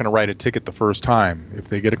officers are not going to write a ticket the first time. If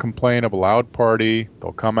they get a complaint of a loud party,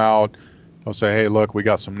 they'll come out. They'll say, hey, look, we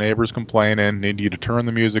got some neighbors complaining. Need you to turn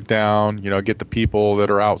the music down. Get the people that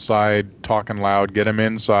are outside talking loud, get them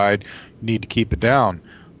inside. You need to keep it down.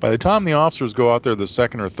 By the time the officers go out there the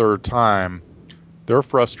second or third time, they're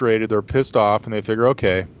frustrated, they're pissed off, and they figure,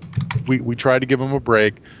 okay, we tried to give them a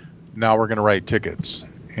break. Now we're going to write tickets.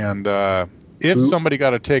 And if somebody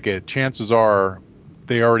got a ticket, chances are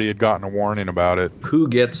they already had gotten a warning about it. Who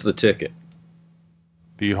gets the ticket?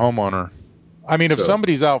 The homeowner. I mean, if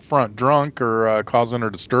somebody's out front drunk or causing a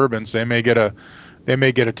disturbance, they may get a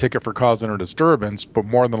ticket for causing a disturbance, but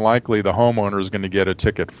more than likely the homeowner is going to get a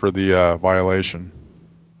ticket for the violation.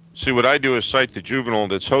 See, what I do is cite the juvenile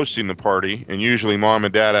that's hosting the party, and usually mom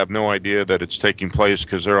and dad have no idea that it's taking place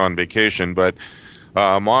because they're on vacation, but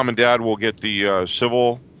mom and dad will get the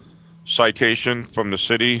civil citation from the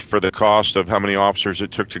city for the cost of how many officers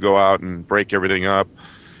it took to go out and break everything up.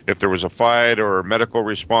 If there was a fight or medical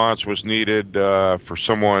response was needed for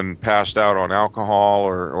someone passed out on alcohol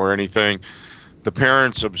or anything, the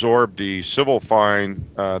parents absorb the civil fine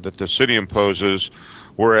that the city imposes,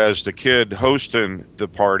 whereas the kid hosting the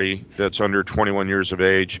party that's under 21 years of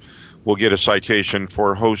age will get a citation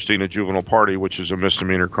for hosting a juvenile party, which is a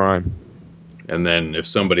misdemeanor crime. And then if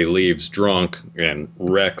somebody leaves drunk and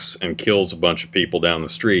wrecks and kills a bunch of people down the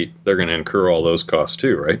street, they're going to incur all those costs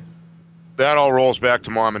too, right? That all rolls back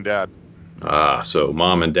to mom and dad. So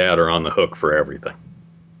mom and dad are on the hook for everything.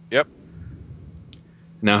 Yep.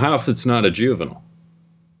 Now, how if it's not a juvenile?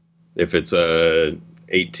 If it's a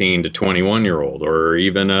 18 to 21-year-old or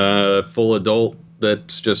even a full adult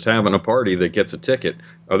that's just having a party that gets a ticket,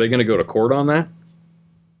 are they going to go to court on that?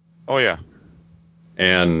 Oh, yeah.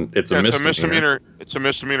 And it's a misdemeanor. It's a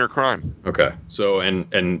misdemeanor crime. Okay. So,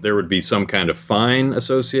 and there would be some kind of fine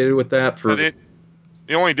associated with that for...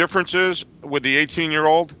 The only difference is with the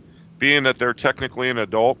 18-year-old, being that they're technically an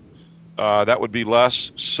adult, that would be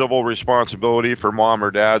less civil responsibility for mom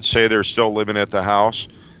or dad, say they're still living at the house,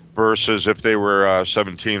 versus if they were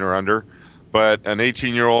 17 or under. But an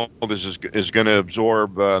 18-year-old is going to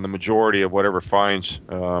absorb the majority of whatever fines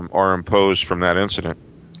are imposed from that incident.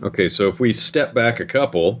 Okay, so if we step back a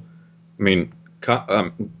couple, I mean,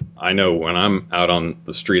 I know when I'm out on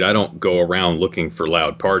the street, I don't go around looking for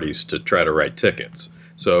loud parties to try to write tickets.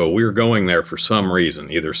 So we were going there for some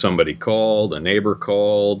reason. Either somebody called, a neighbor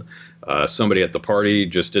called, somebody at the party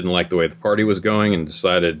just didn't like the way the party was going and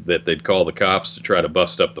decided that they'd call the cops to try to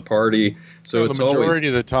bust up the party. So it's the majority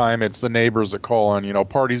of the time, it's the neighbors that call in.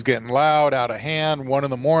 Party's getting loud, out of hand, 1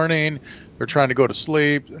 a.m. They're trying to go to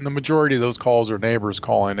sleep, and the majority of those calls are neighbors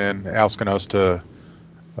calling in, asking us to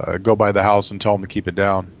go by the house and tell them to keep it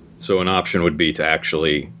down. So an option would be to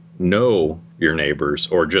actually know your neighbors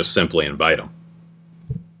or just simply invite them.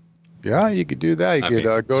 Yeah, you could do that. You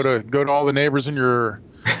could go to all the neighbors in your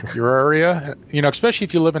area. Especially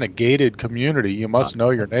if you live in a gated community, you must know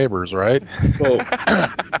your neighbors, right? Well,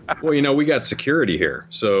 we got security here,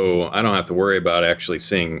 so I don't have to worry about actually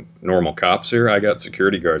seeing normal cops here. I got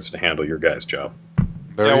security guards to handle your guys' job.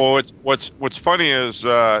 What's funny is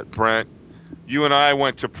Brent, you and I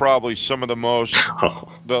went to probably some of the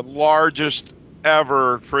the largest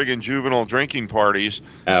ever friggin' juvenile drinking parties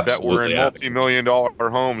that were in multi-million-dollar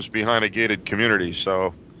homes behind a gated community.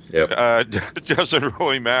 So it doesn't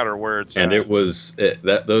really matter where it's at. And it was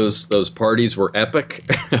those parties were epic,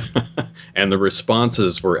 and the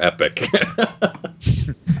responses were epic.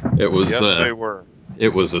 It was. Yes, they were.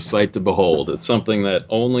 It was a sight to behold. It's something that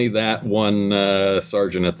only that one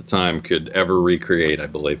sergeant at the time could ever recreate, I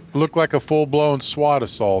believe. Looked like a full-blown SWAT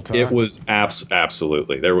assault, huh? It was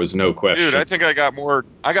absolutely. There was no question. Dude, I think I got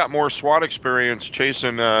more SWAT experience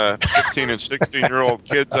chasing 15 and 16-year-old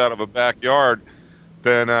kids out of a backyard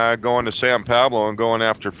than going to San Pablo and going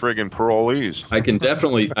after friggin' parolees. I can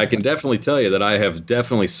definitely tell you that I have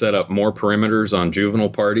definitely set up more perimeters on juvenile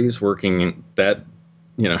parties working that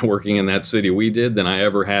working in that city we did than I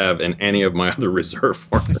ever have in any of my other reserve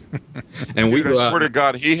work. And we Dude, I go swear to out.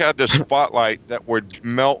 God, he had this spotlight that would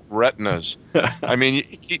melt retinas. I mean,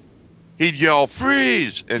 he'd yell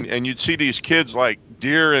freeze, and you'd see these kids like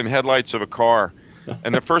deer in headlights of a car,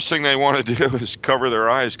 and the first thing they want to do is cover their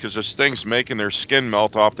eyes because this thing's making their skin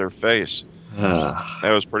melt off their face.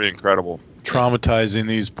 That was pretty incredible. Traumatizing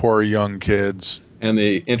these poor young kids. And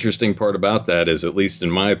the interesting part about that is, at least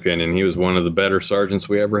in my opinion, he was one of the better sergeants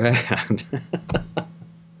we ever had.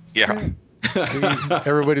 Yeah.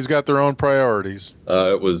 Everybody's got their own priorities.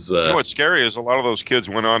 It was. You know what's scary is a lot of those kids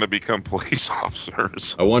went on to become police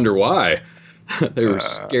officers. I wonder why. They were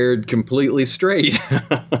scared completely straight.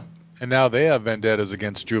 And now they have vendettas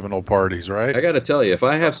against juvenile parties, right? I got to tell you, if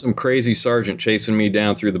I have some crazy sergeant chasing me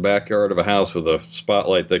down through the backyard of a house with a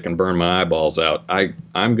spotlight that can burn my eyeballs out,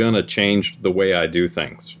 I'm going to change the way I do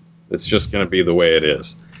things. It's just going to be the way it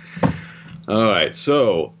is. All right,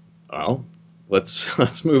 so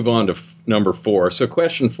let's move on to number 4. So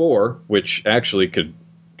question 4, which actually could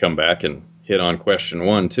come back and hit on question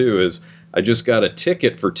 1 too, is I just got a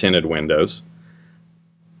ticket for tinted windows.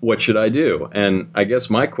 What should I do? And I guess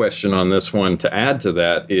my question on this one to add to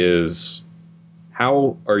that is,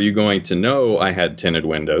 how are you going to know I had tinted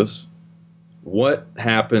windows? What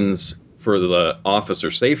happens for the officer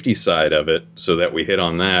safety side of it, so that we hit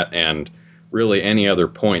on that, and really any other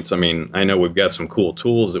points? I mean, I know we've got some cool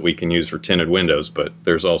tools that we can use for tinted windows, but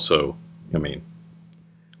there's also,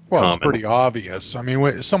 Well, it's pretty obvious. I mean,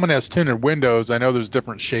 when someone has tinted windows, I know there's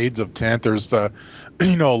different shades of tint. There's the,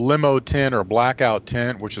 limo tint or blackout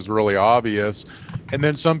tint, which is really obvious. And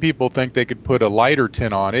then some people think they could put a lighter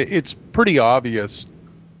tint on it. It's pretty obvious.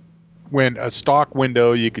 When a stock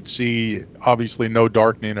window, you could see obviously no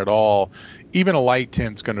darkening at all. Even a light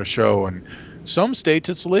tint's going to show. And some states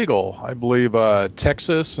it's legal. I believe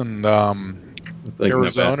Texas and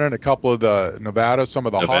Arizona and a couple of the Nevada, some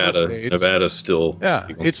of the hotter states. Nevada's still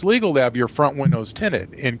legal. It's legal to have your front windows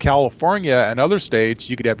tinted. In California and other states,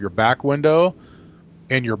 you could have your back window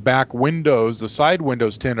and your back windows, the side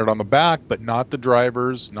windows tinted on the back, but not the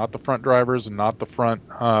drivers, not the front drivers, and not the front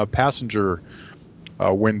passenger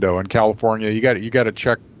window. In California, you got to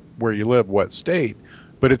check where you live, what state.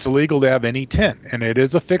 But it's illegal to have any tint, and it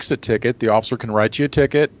is a fix-it ticket. The officer can write you a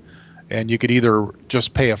ticket, and you could either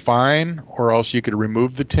just pay a fine, or else you could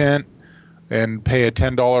remove the tint and pay a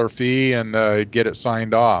 $10 fee and get it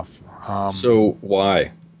signed off. So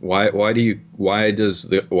why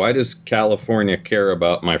does California care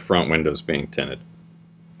about my front windows being tinted?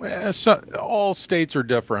 All states are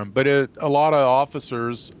different, but a lot of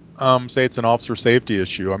officers say it's an officer safety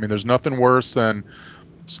issue. I mean, there's nothing worse than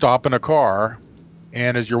stopping a car,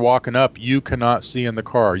 and as you're walking up, you cannot see in the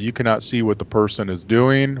car. You cannot see what the person is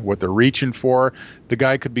doing, what they're reaching for. The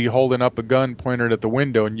guy could be holding up a gun pointed at the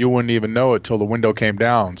window, and you wouldn't even know it till the window came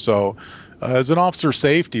down. So as an officer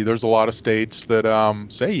safety, there's a lot of states that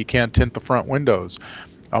say you can't tint the front windows.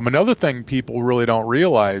 Another thing people really don't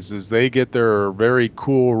realize is they get their very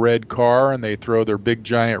cool red car and they throw their big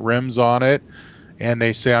giant rims on it, and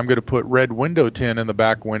they say, I'm going to put red window tint in the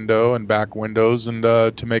back window and back windows and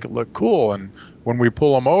to make it look cool. And when we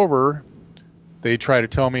pull them over, they try to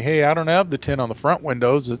tell me, hey, I don't have the tint on the front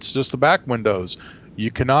windows. It's just the back windows. You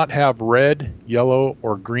cannot have red, yellow,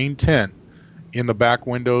 or green tint in the back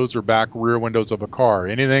windows or back rear windows of a car.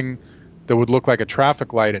 Anything that would look like a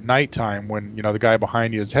traffic light at nighttime when, the guy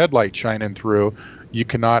behind you has headlight shining through, you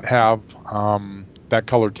cannot have that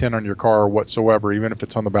color tint on your car whatsoever, even if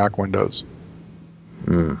it's on the back windows.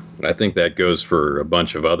 I think that goes for a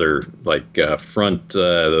bunch of other, like front,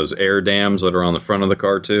 those air dams that are on the front of the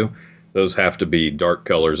car too. Those have to be dark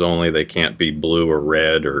colors only. They can't be blue or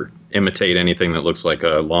red or imitate anything that looks like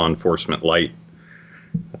a law enforcement light.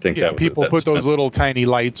 I think people put those little tiny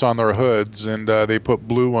lights on their hoods, and they put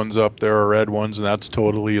blue ones up there or red ones, and that's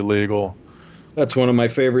totally illegal. That's one of my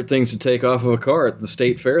favorite things to take off of a car at the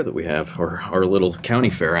state fair that we have, or our little county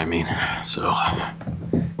fair, I mean. So,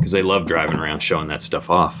 because they love driving around showing that stuff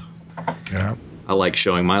off. Yeah. I like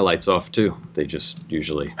showing my lights off too. They just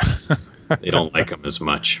usually, they don't like them as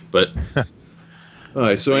much. But, all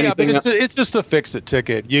right, so anything but it's just a fix-it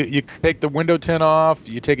ticket. You take the window tint off,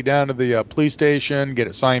 you take it down to the police station, get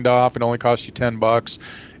it signed off. It only costs you $10,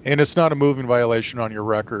 and it's not a moving violation on your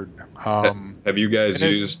record. Have you guys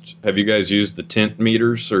used the tint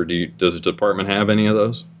meters, or does the department have any of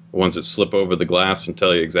those? The ones that slip over the glass and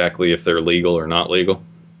tell you exactly if they're legal or not legal?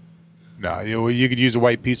 No, you could use a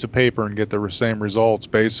white piece of paper and get the same results,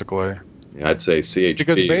 basically. Yeah, I'd say CHP.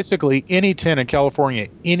 Because basically any tint in California,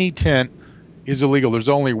 any tint is illegal. There's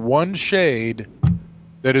only one shade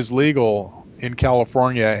that is legal, in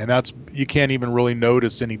California, and that's you can't even really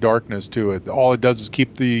notice any darkness to it. All it does is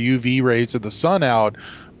keep the UV rays of the sun out,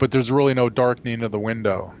 but there's really no darkening of the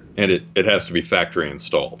window. And it has to be factory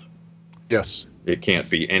installed. Yes. It can't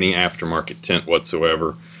be any aftermarket tint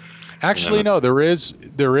whatsoever. Actually, no, there is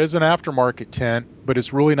an aftermarket tint, but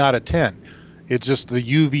it's really not a tint. It's just the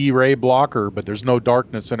UV ray blocker, but there's no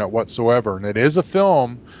darkness in it whatsoever. And it is a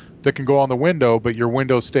film that can go on the window, but your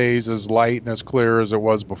window stays as light and as clear as it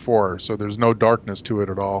was before. So there's no darkness to it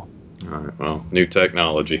at all. All right, well, new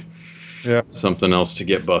technology. Yeah. Something else to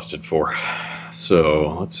get busted for.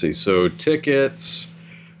 So let's see. So tickets.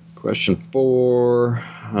 Question 4.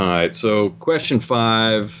 All right. So question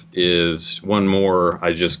 5 is one more.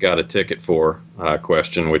 I just got a ticket for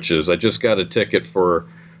question, which is I just got a ticket for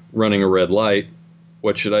running a red light.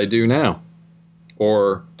 What should I do now?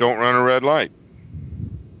 Or Don't run a red light.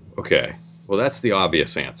 okay. Well, that's the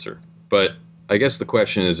obvious answer. But I guess the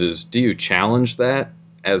question is do you challenge that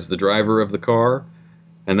as the driver of the car?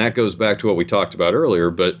 And that goes back to what we talked about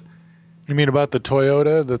earlier, but You mean about the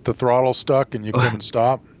Toyota that the throttle stuck and you couldn't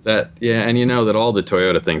stop? that and you know that all the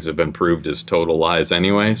Toyota things have been proved as total lies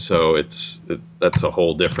anyway, so it's that's a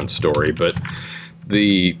whole different story. But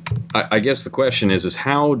I guess the question is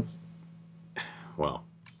how, well,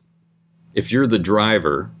 if you're the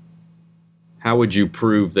driver, how would you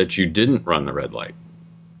prove that you didn't run the red light?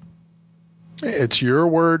 It's your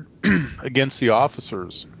word against the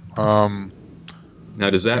officers. Now,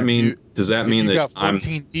 does that mean If that you've got I'm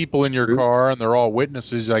 14 people in your screwed? car and they're all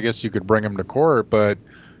witnesses, I guess you could bring them to court, but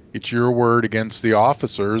it's your word against the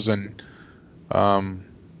officers. And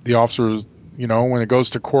the officers, when it goes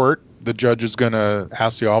to court, the judge is going to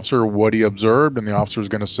ask the officer what he observed, and the officer is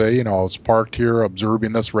going to say, I was parked here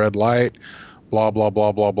observing this red light, blah, blah,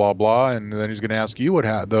 blah, blah, blah, blah. And then he's going to ask you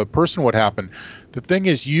the person what happened. The thing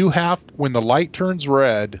is, when the light turns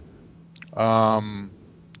red,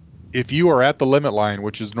 if you are at the limit line,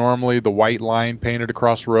 which is normally the white line painted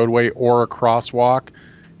across the roadway or a crosswalk,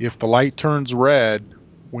 if the light turns red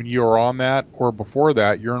when you are on that or before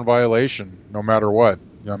that, you're in violation no matter what.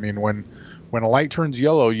 I mean, when a light turns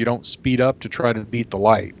yellow, you don't speed up to try to beat the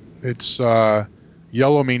light. It's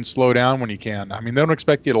yellow means slow down when you can. I mean, they don't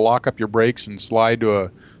expect you to lock up your brakes and slide to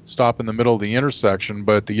a stop in the middle of the intersection,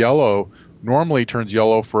 but the yellow normally turns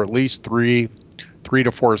yellow for at least 3 to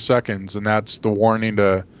 4 seconds, and that's the warning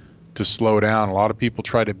to slow down. A lot of people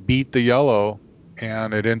try to beat the yellow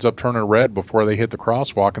and it ends up turning red before they hit the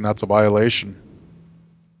crosswalk, and that's a violation.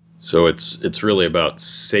 So it's really about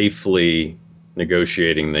safely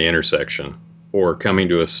negotiating the intersection or coming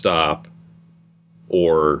to a stop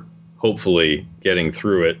or hopefully getting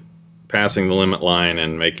through it, passing the limit line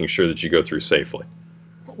and making sure that you go through safely.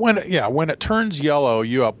 When it turns yellow,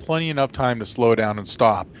 you have plenty enough time to slow down and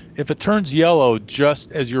stop. If it turns yellow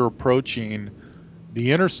just as you're approaching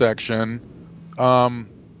the intersection, the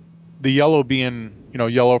yellow being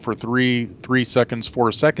yellow for 3 seconds,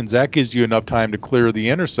 4 seconds, that gives you enough time to clear the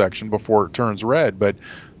intersection before it turns red. But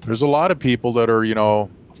there's a lot of people that are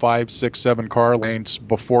 5, 6, 7 car lanes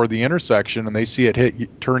before the intersection, and they see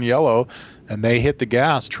it turn yellow, and they hit the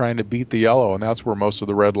gas trying to beat the yellow, and that's where most of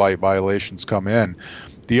the red light violations come in.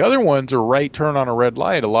 The other ones are right turn on a red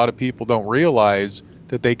light. A lot of people don't realize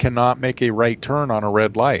that they cannot make a right turn on a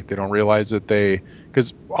red light. They don't realize that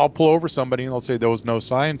because I'll pull over somebody and they'll say there was no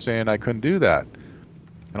sign saying I couldn't do that.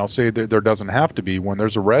 And I'll say there doesn't have to be. When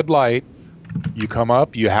there's a red light, you come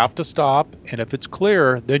up, you have to stop, and if it's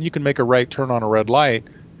clear, then you can make a right turn on a red light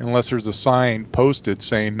unless there's a sign posted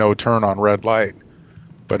saying no turn on red light.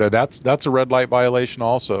 But that's a red light violation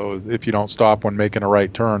also if you don't stop when making a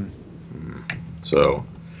right turn. So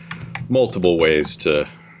multiple ways to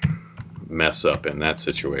mess up in that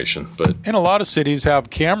situation. But And a lot of cities have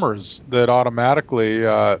cameras that automatically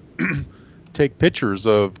take pictures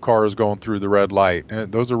of cars going through the red light.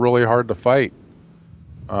 And those are really hard to fight.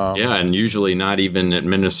 yeah, and usually not even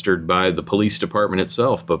administered by the police department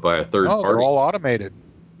itself, but by a third No, they're party. all automated.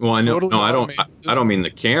 Well, I know. Totally No, I don't. automated I don't system. mean the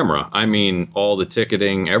camera. I mean all the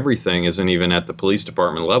ticketing, everything isn't even at the police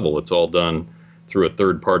department level. It's all done through a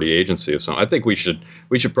third party agency or something. I think we should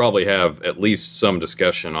probably have at least some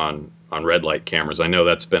discussion on red light cameras. I know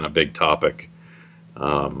that's been a big topic.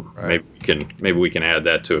 Right. Maybe we can add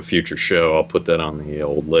that to a future show. I'll put that on the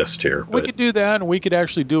old list here. We could do that, and we could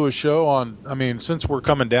actually do a show on, since we're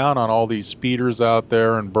coming down on all these speeders out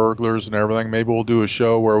there and burglars and everything, maybe we'll do a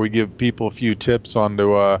show where we give people a few tips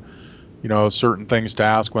onto, certain things to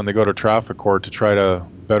ask when they go to traffic court to try to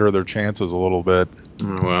better their chances a little bit.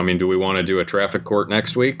 Well, do we want to do a traffic court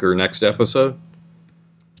next week or next episode?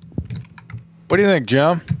 What do you think,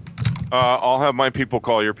 Jim? I'll have my people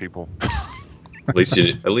call your people.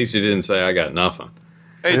 At least you didn't say I got nothing.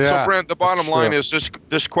 Hey, so Yeah, Brent, the that's bottom line true. is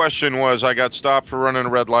this question was, I got stopped for running a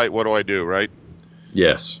red light. What do I do, right?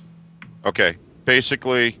 Yes. Okay.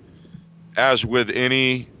 Basically, as with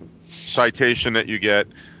any citation that you get,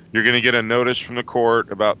 you're going to get a notice from the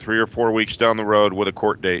court about 3 or 4 weeks down the road with a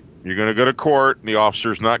court date. You're going to go to court, and the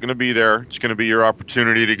officer's not going to be there. It's going to be your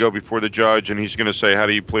opportunity to go before the judge, and he's going to say, how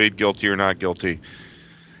do you plead, guilty or not guilty?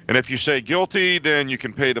 And if you say guilty, then you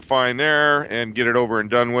can pay the fine there and get it over and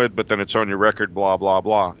done with, but then it's on your record, blah, blah,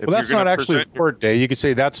 blah. If Well, you're that's going to not actually the present court day. You could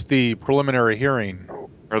say that's the preliminary hearing.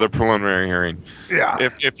 or the preliminary hearing, Yeah.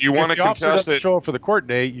 if you want to If the officer contest doesn't it, show up for the court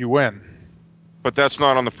date, you win. but that's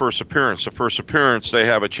not on the first appearance. The first appearance, they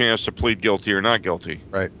have a chance to plead guilty or not guilty.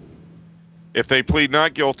 Right. If they plead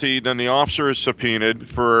not guilty, then the officer is subpoenaed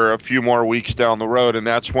for a few more weeks down the road, and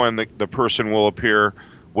that's when the person will appear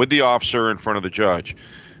with the officer in front of the judge.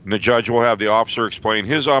 And the judge will have the officer explain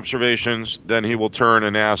his observations. Then he will turn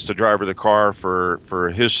and ask the driver of the car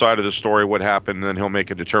for his side of the story, what happened, and then he'll make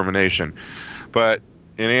a determination. But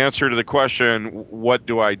in answer to the question, what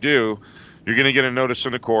do I do? You're going to get a notice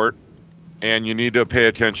in the court, and you need to pay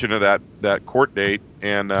attention to that court date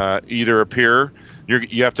and either appear.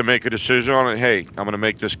 You have to make a decision on it. Hey, I'm going to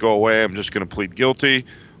make this go away. I'm just going to plead guilty,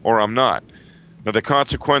 or I'm not. Now, the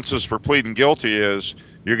consequences for pleading guilty is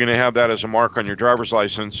you're going to have that as a mark on your driver's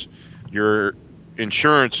license. Your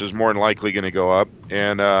insurance is more than likely going to go up,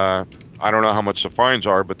 and I don't know how much the fines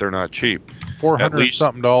are, but they're not cheap. At 400 and least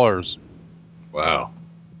something dollars Wow.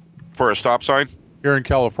 for a stop sign. here in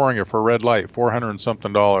California for a red light. 400 and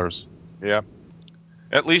something dollars. Yeah.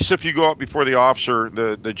 At least if you go up before the officer,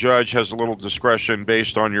 the judge has a little discretion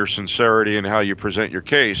based on your sincerity and how you present your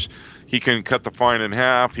case. He can cut the fine in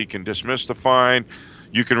half. He can dismiss the fine.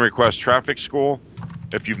 You can request traffic school.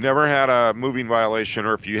 If you've never had a moving violation,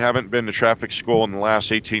 or if you haven't been to traffic school in the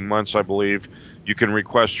last 18 months, I believe, you can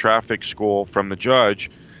request traffic school from the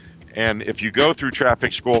judge. And if you go through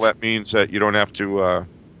traffic school, that means that you don't have to,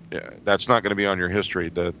 that's not going to be on your history,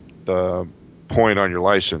 the point on your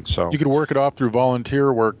license. So You could work it off through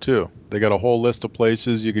volunteer work too. They got a whole list of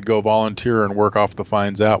places you could go volunteer and work off the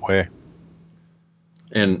fines that way.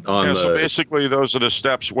 And on yeah, the so basically those are the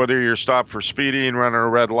steps, whether you're stopped for speeding, running a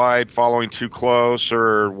red light, following too close,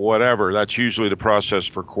 or whatever. That's usually the process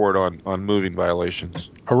for court on moving violations.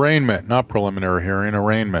 Arraignment, not preliminary hearing,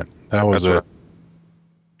 arraignment. That was That's it.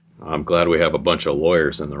 right. I'm glad we have a bunch of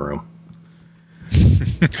lawyers in the room.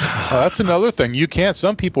 That's another thing. You can't.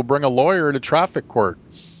 Some people bring a lawyer to traffic court,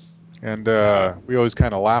 and we always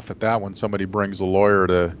kind of laugh at that when somebody brings a lawyer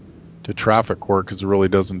to traffic court because it really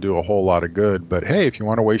doesn't do a whole lot of good. But hey, if you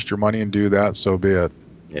want to waste your money and do that, so be it.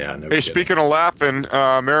 Yeah, no Hey, kidding. speaking of laughing,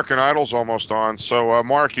 American Idol's almost on. So,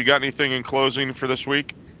 Mark, you got anything in closing for this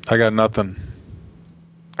week? I got nothing.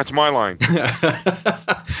 That's my line.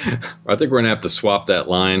 I think we're gonna have to swap that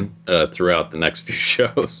line throughout the next few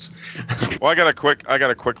shows. Well, I got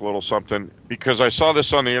a quick little something because I saw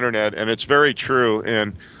this on the internet and it's very true.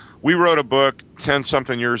 And we wrote a book 10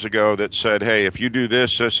 something years ago that said, hey, if you do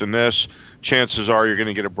this, this, and this, chances are you're going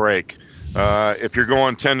to get a break. If you're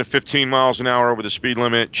going 10 to 15 miles an hour over the speed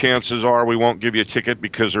limit, chances are we won't give you a ticket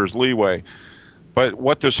because there's leeway. But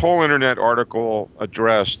what this whole internet article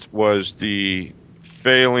addressed was the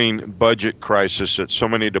failing budget crisis that so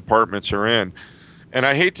many departments are in. And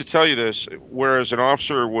I hate to tell you this, whereas an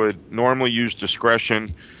officer would normally use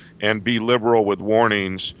discretion and be liberal with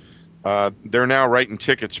warnings, they're now writing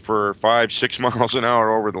tickets for 5, 6 miles an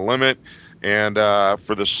hour over the limit, and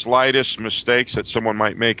for the slightest mistakes that someone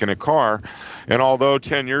might make in a car. And although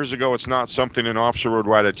 10 years ago it's not something an officer would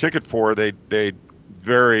write a ticket for, they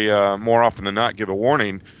very more often than not give a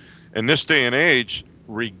warning. In this day and age,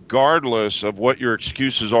 regardless of what your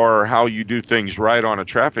excuses are or how you do things right on a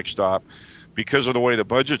traffic stop, because of the way the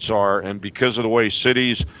budgets are and because of the way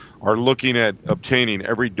cities are looking at obtaining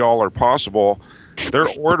every dollar possible, they're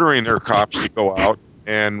ordering their cops to go out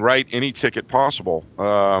and write any ticket possible.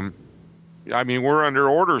 I mean, we're under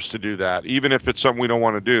orders to do that, even if it's something we don't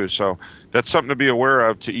want to do. So that's something to be aware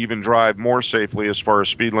of to even drive more safely as far as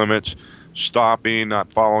speed limits, stopping,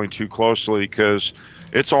 not following too closely, because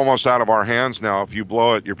it's almost out of our hands now. If you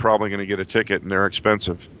blow it, you're probably going to get a ticket, and they're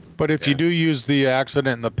expensive. But if you do use the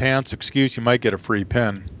accident in the pants excuse, you might get a free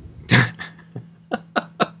pen.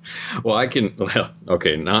 Well,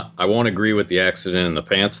 I won't agree with the accident in the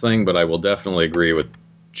pants thing, but I will definitely agree with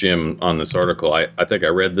Jim on this article. I think I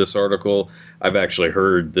read this article. I've actually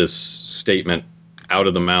heard this statement out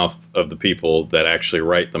of the mouth of the people that actually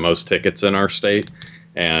write the most tickets in our state.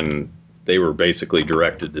 And they were basically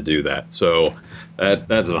directed to do that. So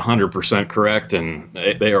that's 100% correct, and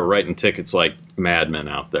they are writing tickets like madmen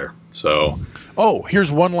out there. So, oh,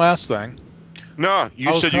 here's one last thing. No,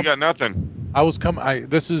 you said you got nothing.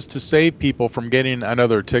 This is to save people from getting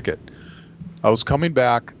another ticket. I was coming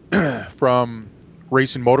back from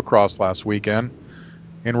racing motocross last weekend,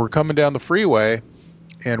 and we're coming down the freeway,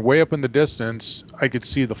 and way up in the distance, I could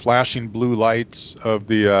see the flashing blue lights of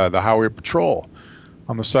the highway patrol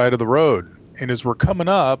on the side of the road. And as we're coming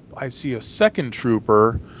up, I see a second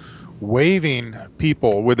trooper waving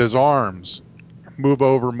people with his arms, move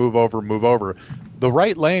over, move over, move over. The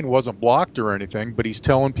right lane wasn't blocked or anything, but he's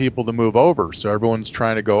telling people to move over, so everyone's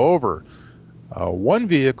trying to go over. One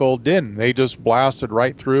vehicle didn't. They just blasted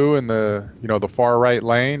right through in the far right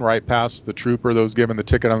lane, right past the trooper that was given the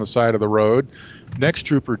ticket on the side of the road. Next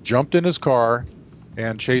trooper jumped in his car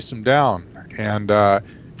and chased him down. And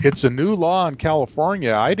it's a new law in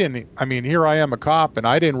California. Here I am, a cop, and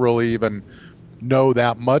I didn't really even know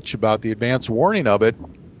that much about the advance warning of it.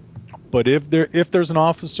 But if there's an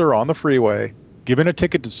officer on the freeway giving a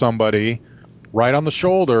ticket to somebody right on the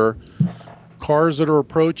shoulder, cars that are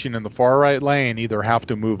approaching in the far right lane either have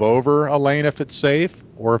to move over a lane if it's safe,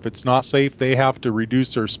 or if it's not safe, they have to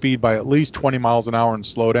reduce their speed by at least 20 miles an hour and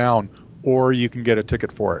slow down, or you can get a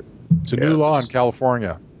ticket for it. It's a new law in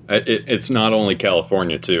California. It's not only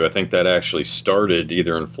California, too. I think that actually started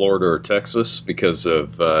either in Florida or Texas because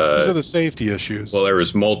of the safety issues. Well, there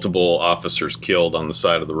was multiple officers killed on the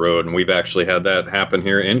side of the road, and we've actually had that happen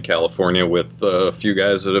here in California with a few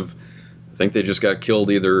guys that have, I think they just got killed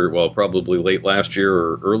probably late last year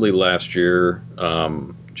or early last year,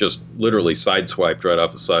 just literally sideswiped right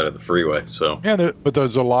off the side of the freeway. So yeah, but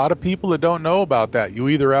there's a lot of people that don't know about that. You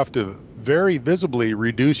either have to very visibly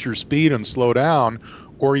reduce your speed and slow down,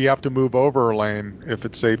 or you have to move over a lane if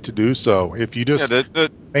it's safe to do so. If you just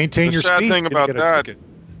maintain your speed, you're going to get a ticket.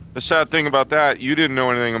 The sad thing about that, you didn't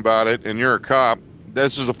know anything about it, and you're a cop.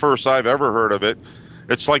 This is the first I've ever heard of it.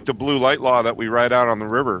 It's like the blue light law that we ride out on the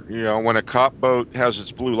river. When a cop boat has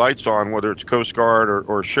its blue lights on, whether it's Coast Guard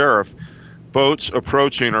or sheriff, boats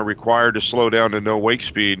approaching are required to slow down to no wake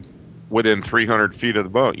speed within 300 feet of the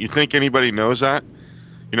boat. You think anybody knows that?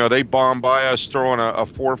 They bomb by us throwing a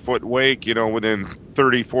 4-foot wake, within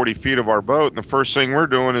 30, 40 feet of our boat. And the first thing we're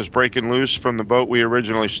doing is breaking loose from the boat we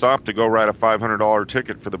originally stopped to go write a $500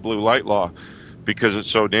 ticket for the blue light law because it's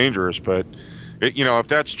so dangerous. But, if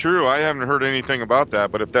that's true, I haven't heard anything about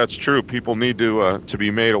that. But if that's true, people need to be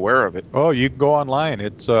made aware of it. Oh, you can go online.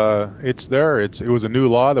 It's there. It was a new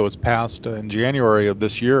law that was passed in January of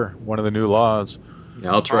this year. One of the new laws.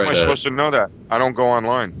 Yeah, I'll try. How am I supposed to know that? I don't go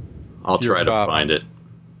online. I'll try to find it.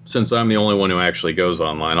 Since I'm the only one who actually goes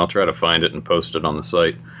online, I'll try to find it and post it on the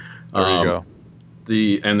site. There you go.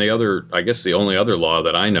 The only other law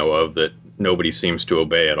that I know of that nobody seems to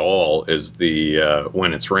obey at all is the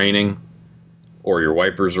when it's raining or your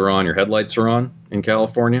wipers are on, your headlights are on in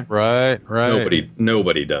California. Right.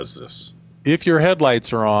 Nobody does this. If your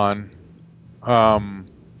headlights are on,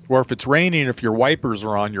 or if it's raining, if your wipers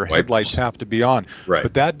are on, your headlights have to be on. Right.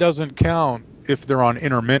 But that doesn't count if they're on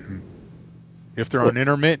intermittent. If they're on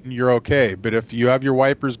intermittent, you're okay. But if you have your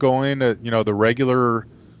wipers going at, the regular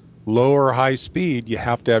low or high speed, you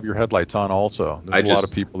have to have your headlights on also. There's a lot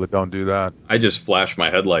of people that don't do that. I just flash my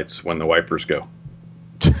headlights when the wipers go.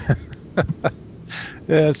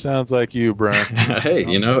 Yeah, it sounds like you, Brent. Hey,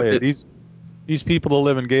 these people that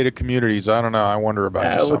live in gated communities, I don't know. I wonder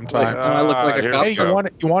about you sometimes. I look like a cop. Hey,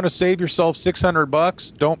 you want to save yourself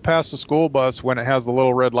 $600? Don't pass the school bus when it has the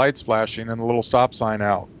little red lights flashing and the little stop sign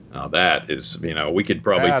out. Now that is, we could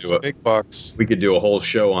probably do big bucks. We could do a whole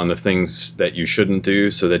show on the things that you shouldn't do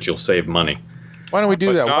so that you'll save money. Why don't we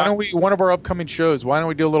do that? Why don't we, one of our upcoming shows, why don't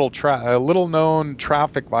we do a little known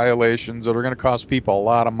traffic violations that are going to cost people a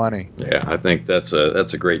lot of money? Yeah, I think that's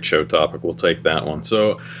a great show topic. We'll take that one.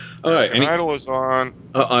 So, all right. Idol is on.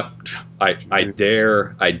 I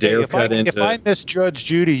dare cut into. If I misjudge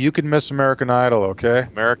Judy, you can miss American Idol, okay?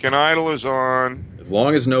 American Idol is on. As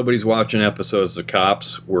long as nobody's watching episodes of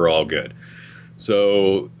Cops, we're all good.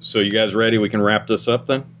 So you guys ready? We can wrap this up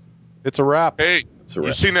then? It's a wrap. Hey,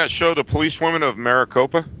 you seen that show, The Policewomen of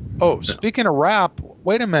Maricopa? Oh, speaking of rap,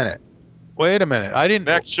 wait a minute. I didn't.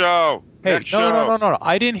 Next show. Hey, no.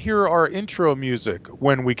 I didn't hear our intro music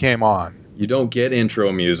when we came on. You don't get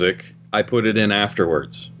intro music. I put it in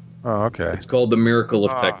afterwards. Oh, okay. It's called The Miracle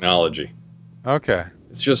of Technology. Okay.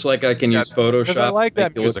 It's just like I can use Photoshop. Because I like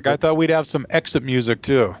that music. I thought we'd have some exit music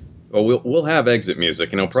too. Well, we'll have exit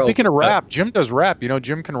music, and it'll probably. Speaking of rap, Jim does rap.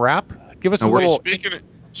 Jim can rap. Give us a little. Speaking of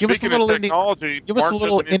technology, give us a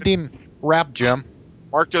little Indian rap, Jim.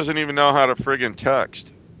 Mark doesn't even know how to friggin'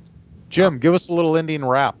 text. Jim, give us a little ending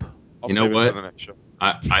wrap. I'll You know save it what? for the next show.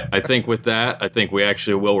 I think with that, I think we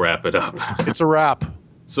actually will wrap it up. It's a wrap.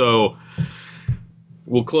 So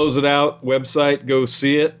we'll close it out. Website, go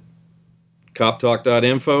see it.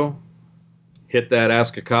 Coptalk.info. Hit that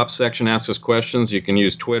Ask a Cop section. Ask us questions. You can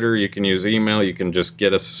use Twitter. You can use email. You can just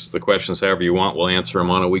get us the questions however you want. We'll answer them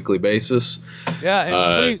on a weekly basis. Yeah,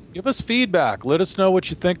 and please give us feedback. Let us know what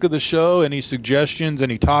you think of the show. Any suggestions?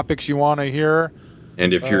 Any topics you want to hear?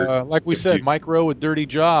 And if you're like we said, micro with dirty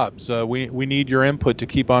jobs. We need your input to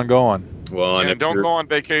keep on going. well, And don't go on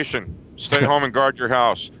vacation. Stay home and guard your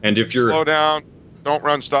house. And if you're slow down, don't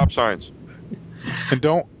run stop signs. And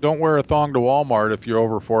don't wear a thong to Walmart if you're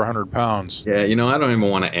over 400 pounds. Yeah, I don't even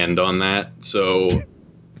want to end on that. So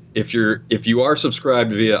if you are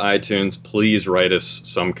subscribed via iTunes, please write us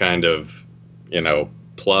some kind of,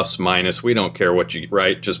 plus, minus. We don't care what you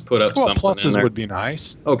write. Just put up something pluses in there. would be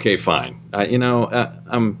nice. Okay, fine.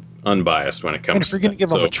 I'm unbiased when it comes if you're going to give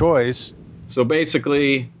them a choice. So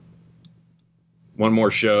basically, one more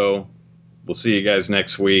show. We'll see you guys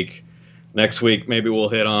next week. Next week, maybe we'll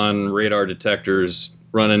hit on radar detectors,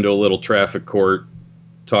 run into a little traffic court,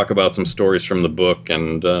 talk about some stories from the book,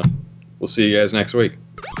 and we'll see you guys next week.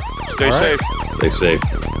 Stay safe. Stay safe.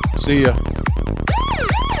 See ya.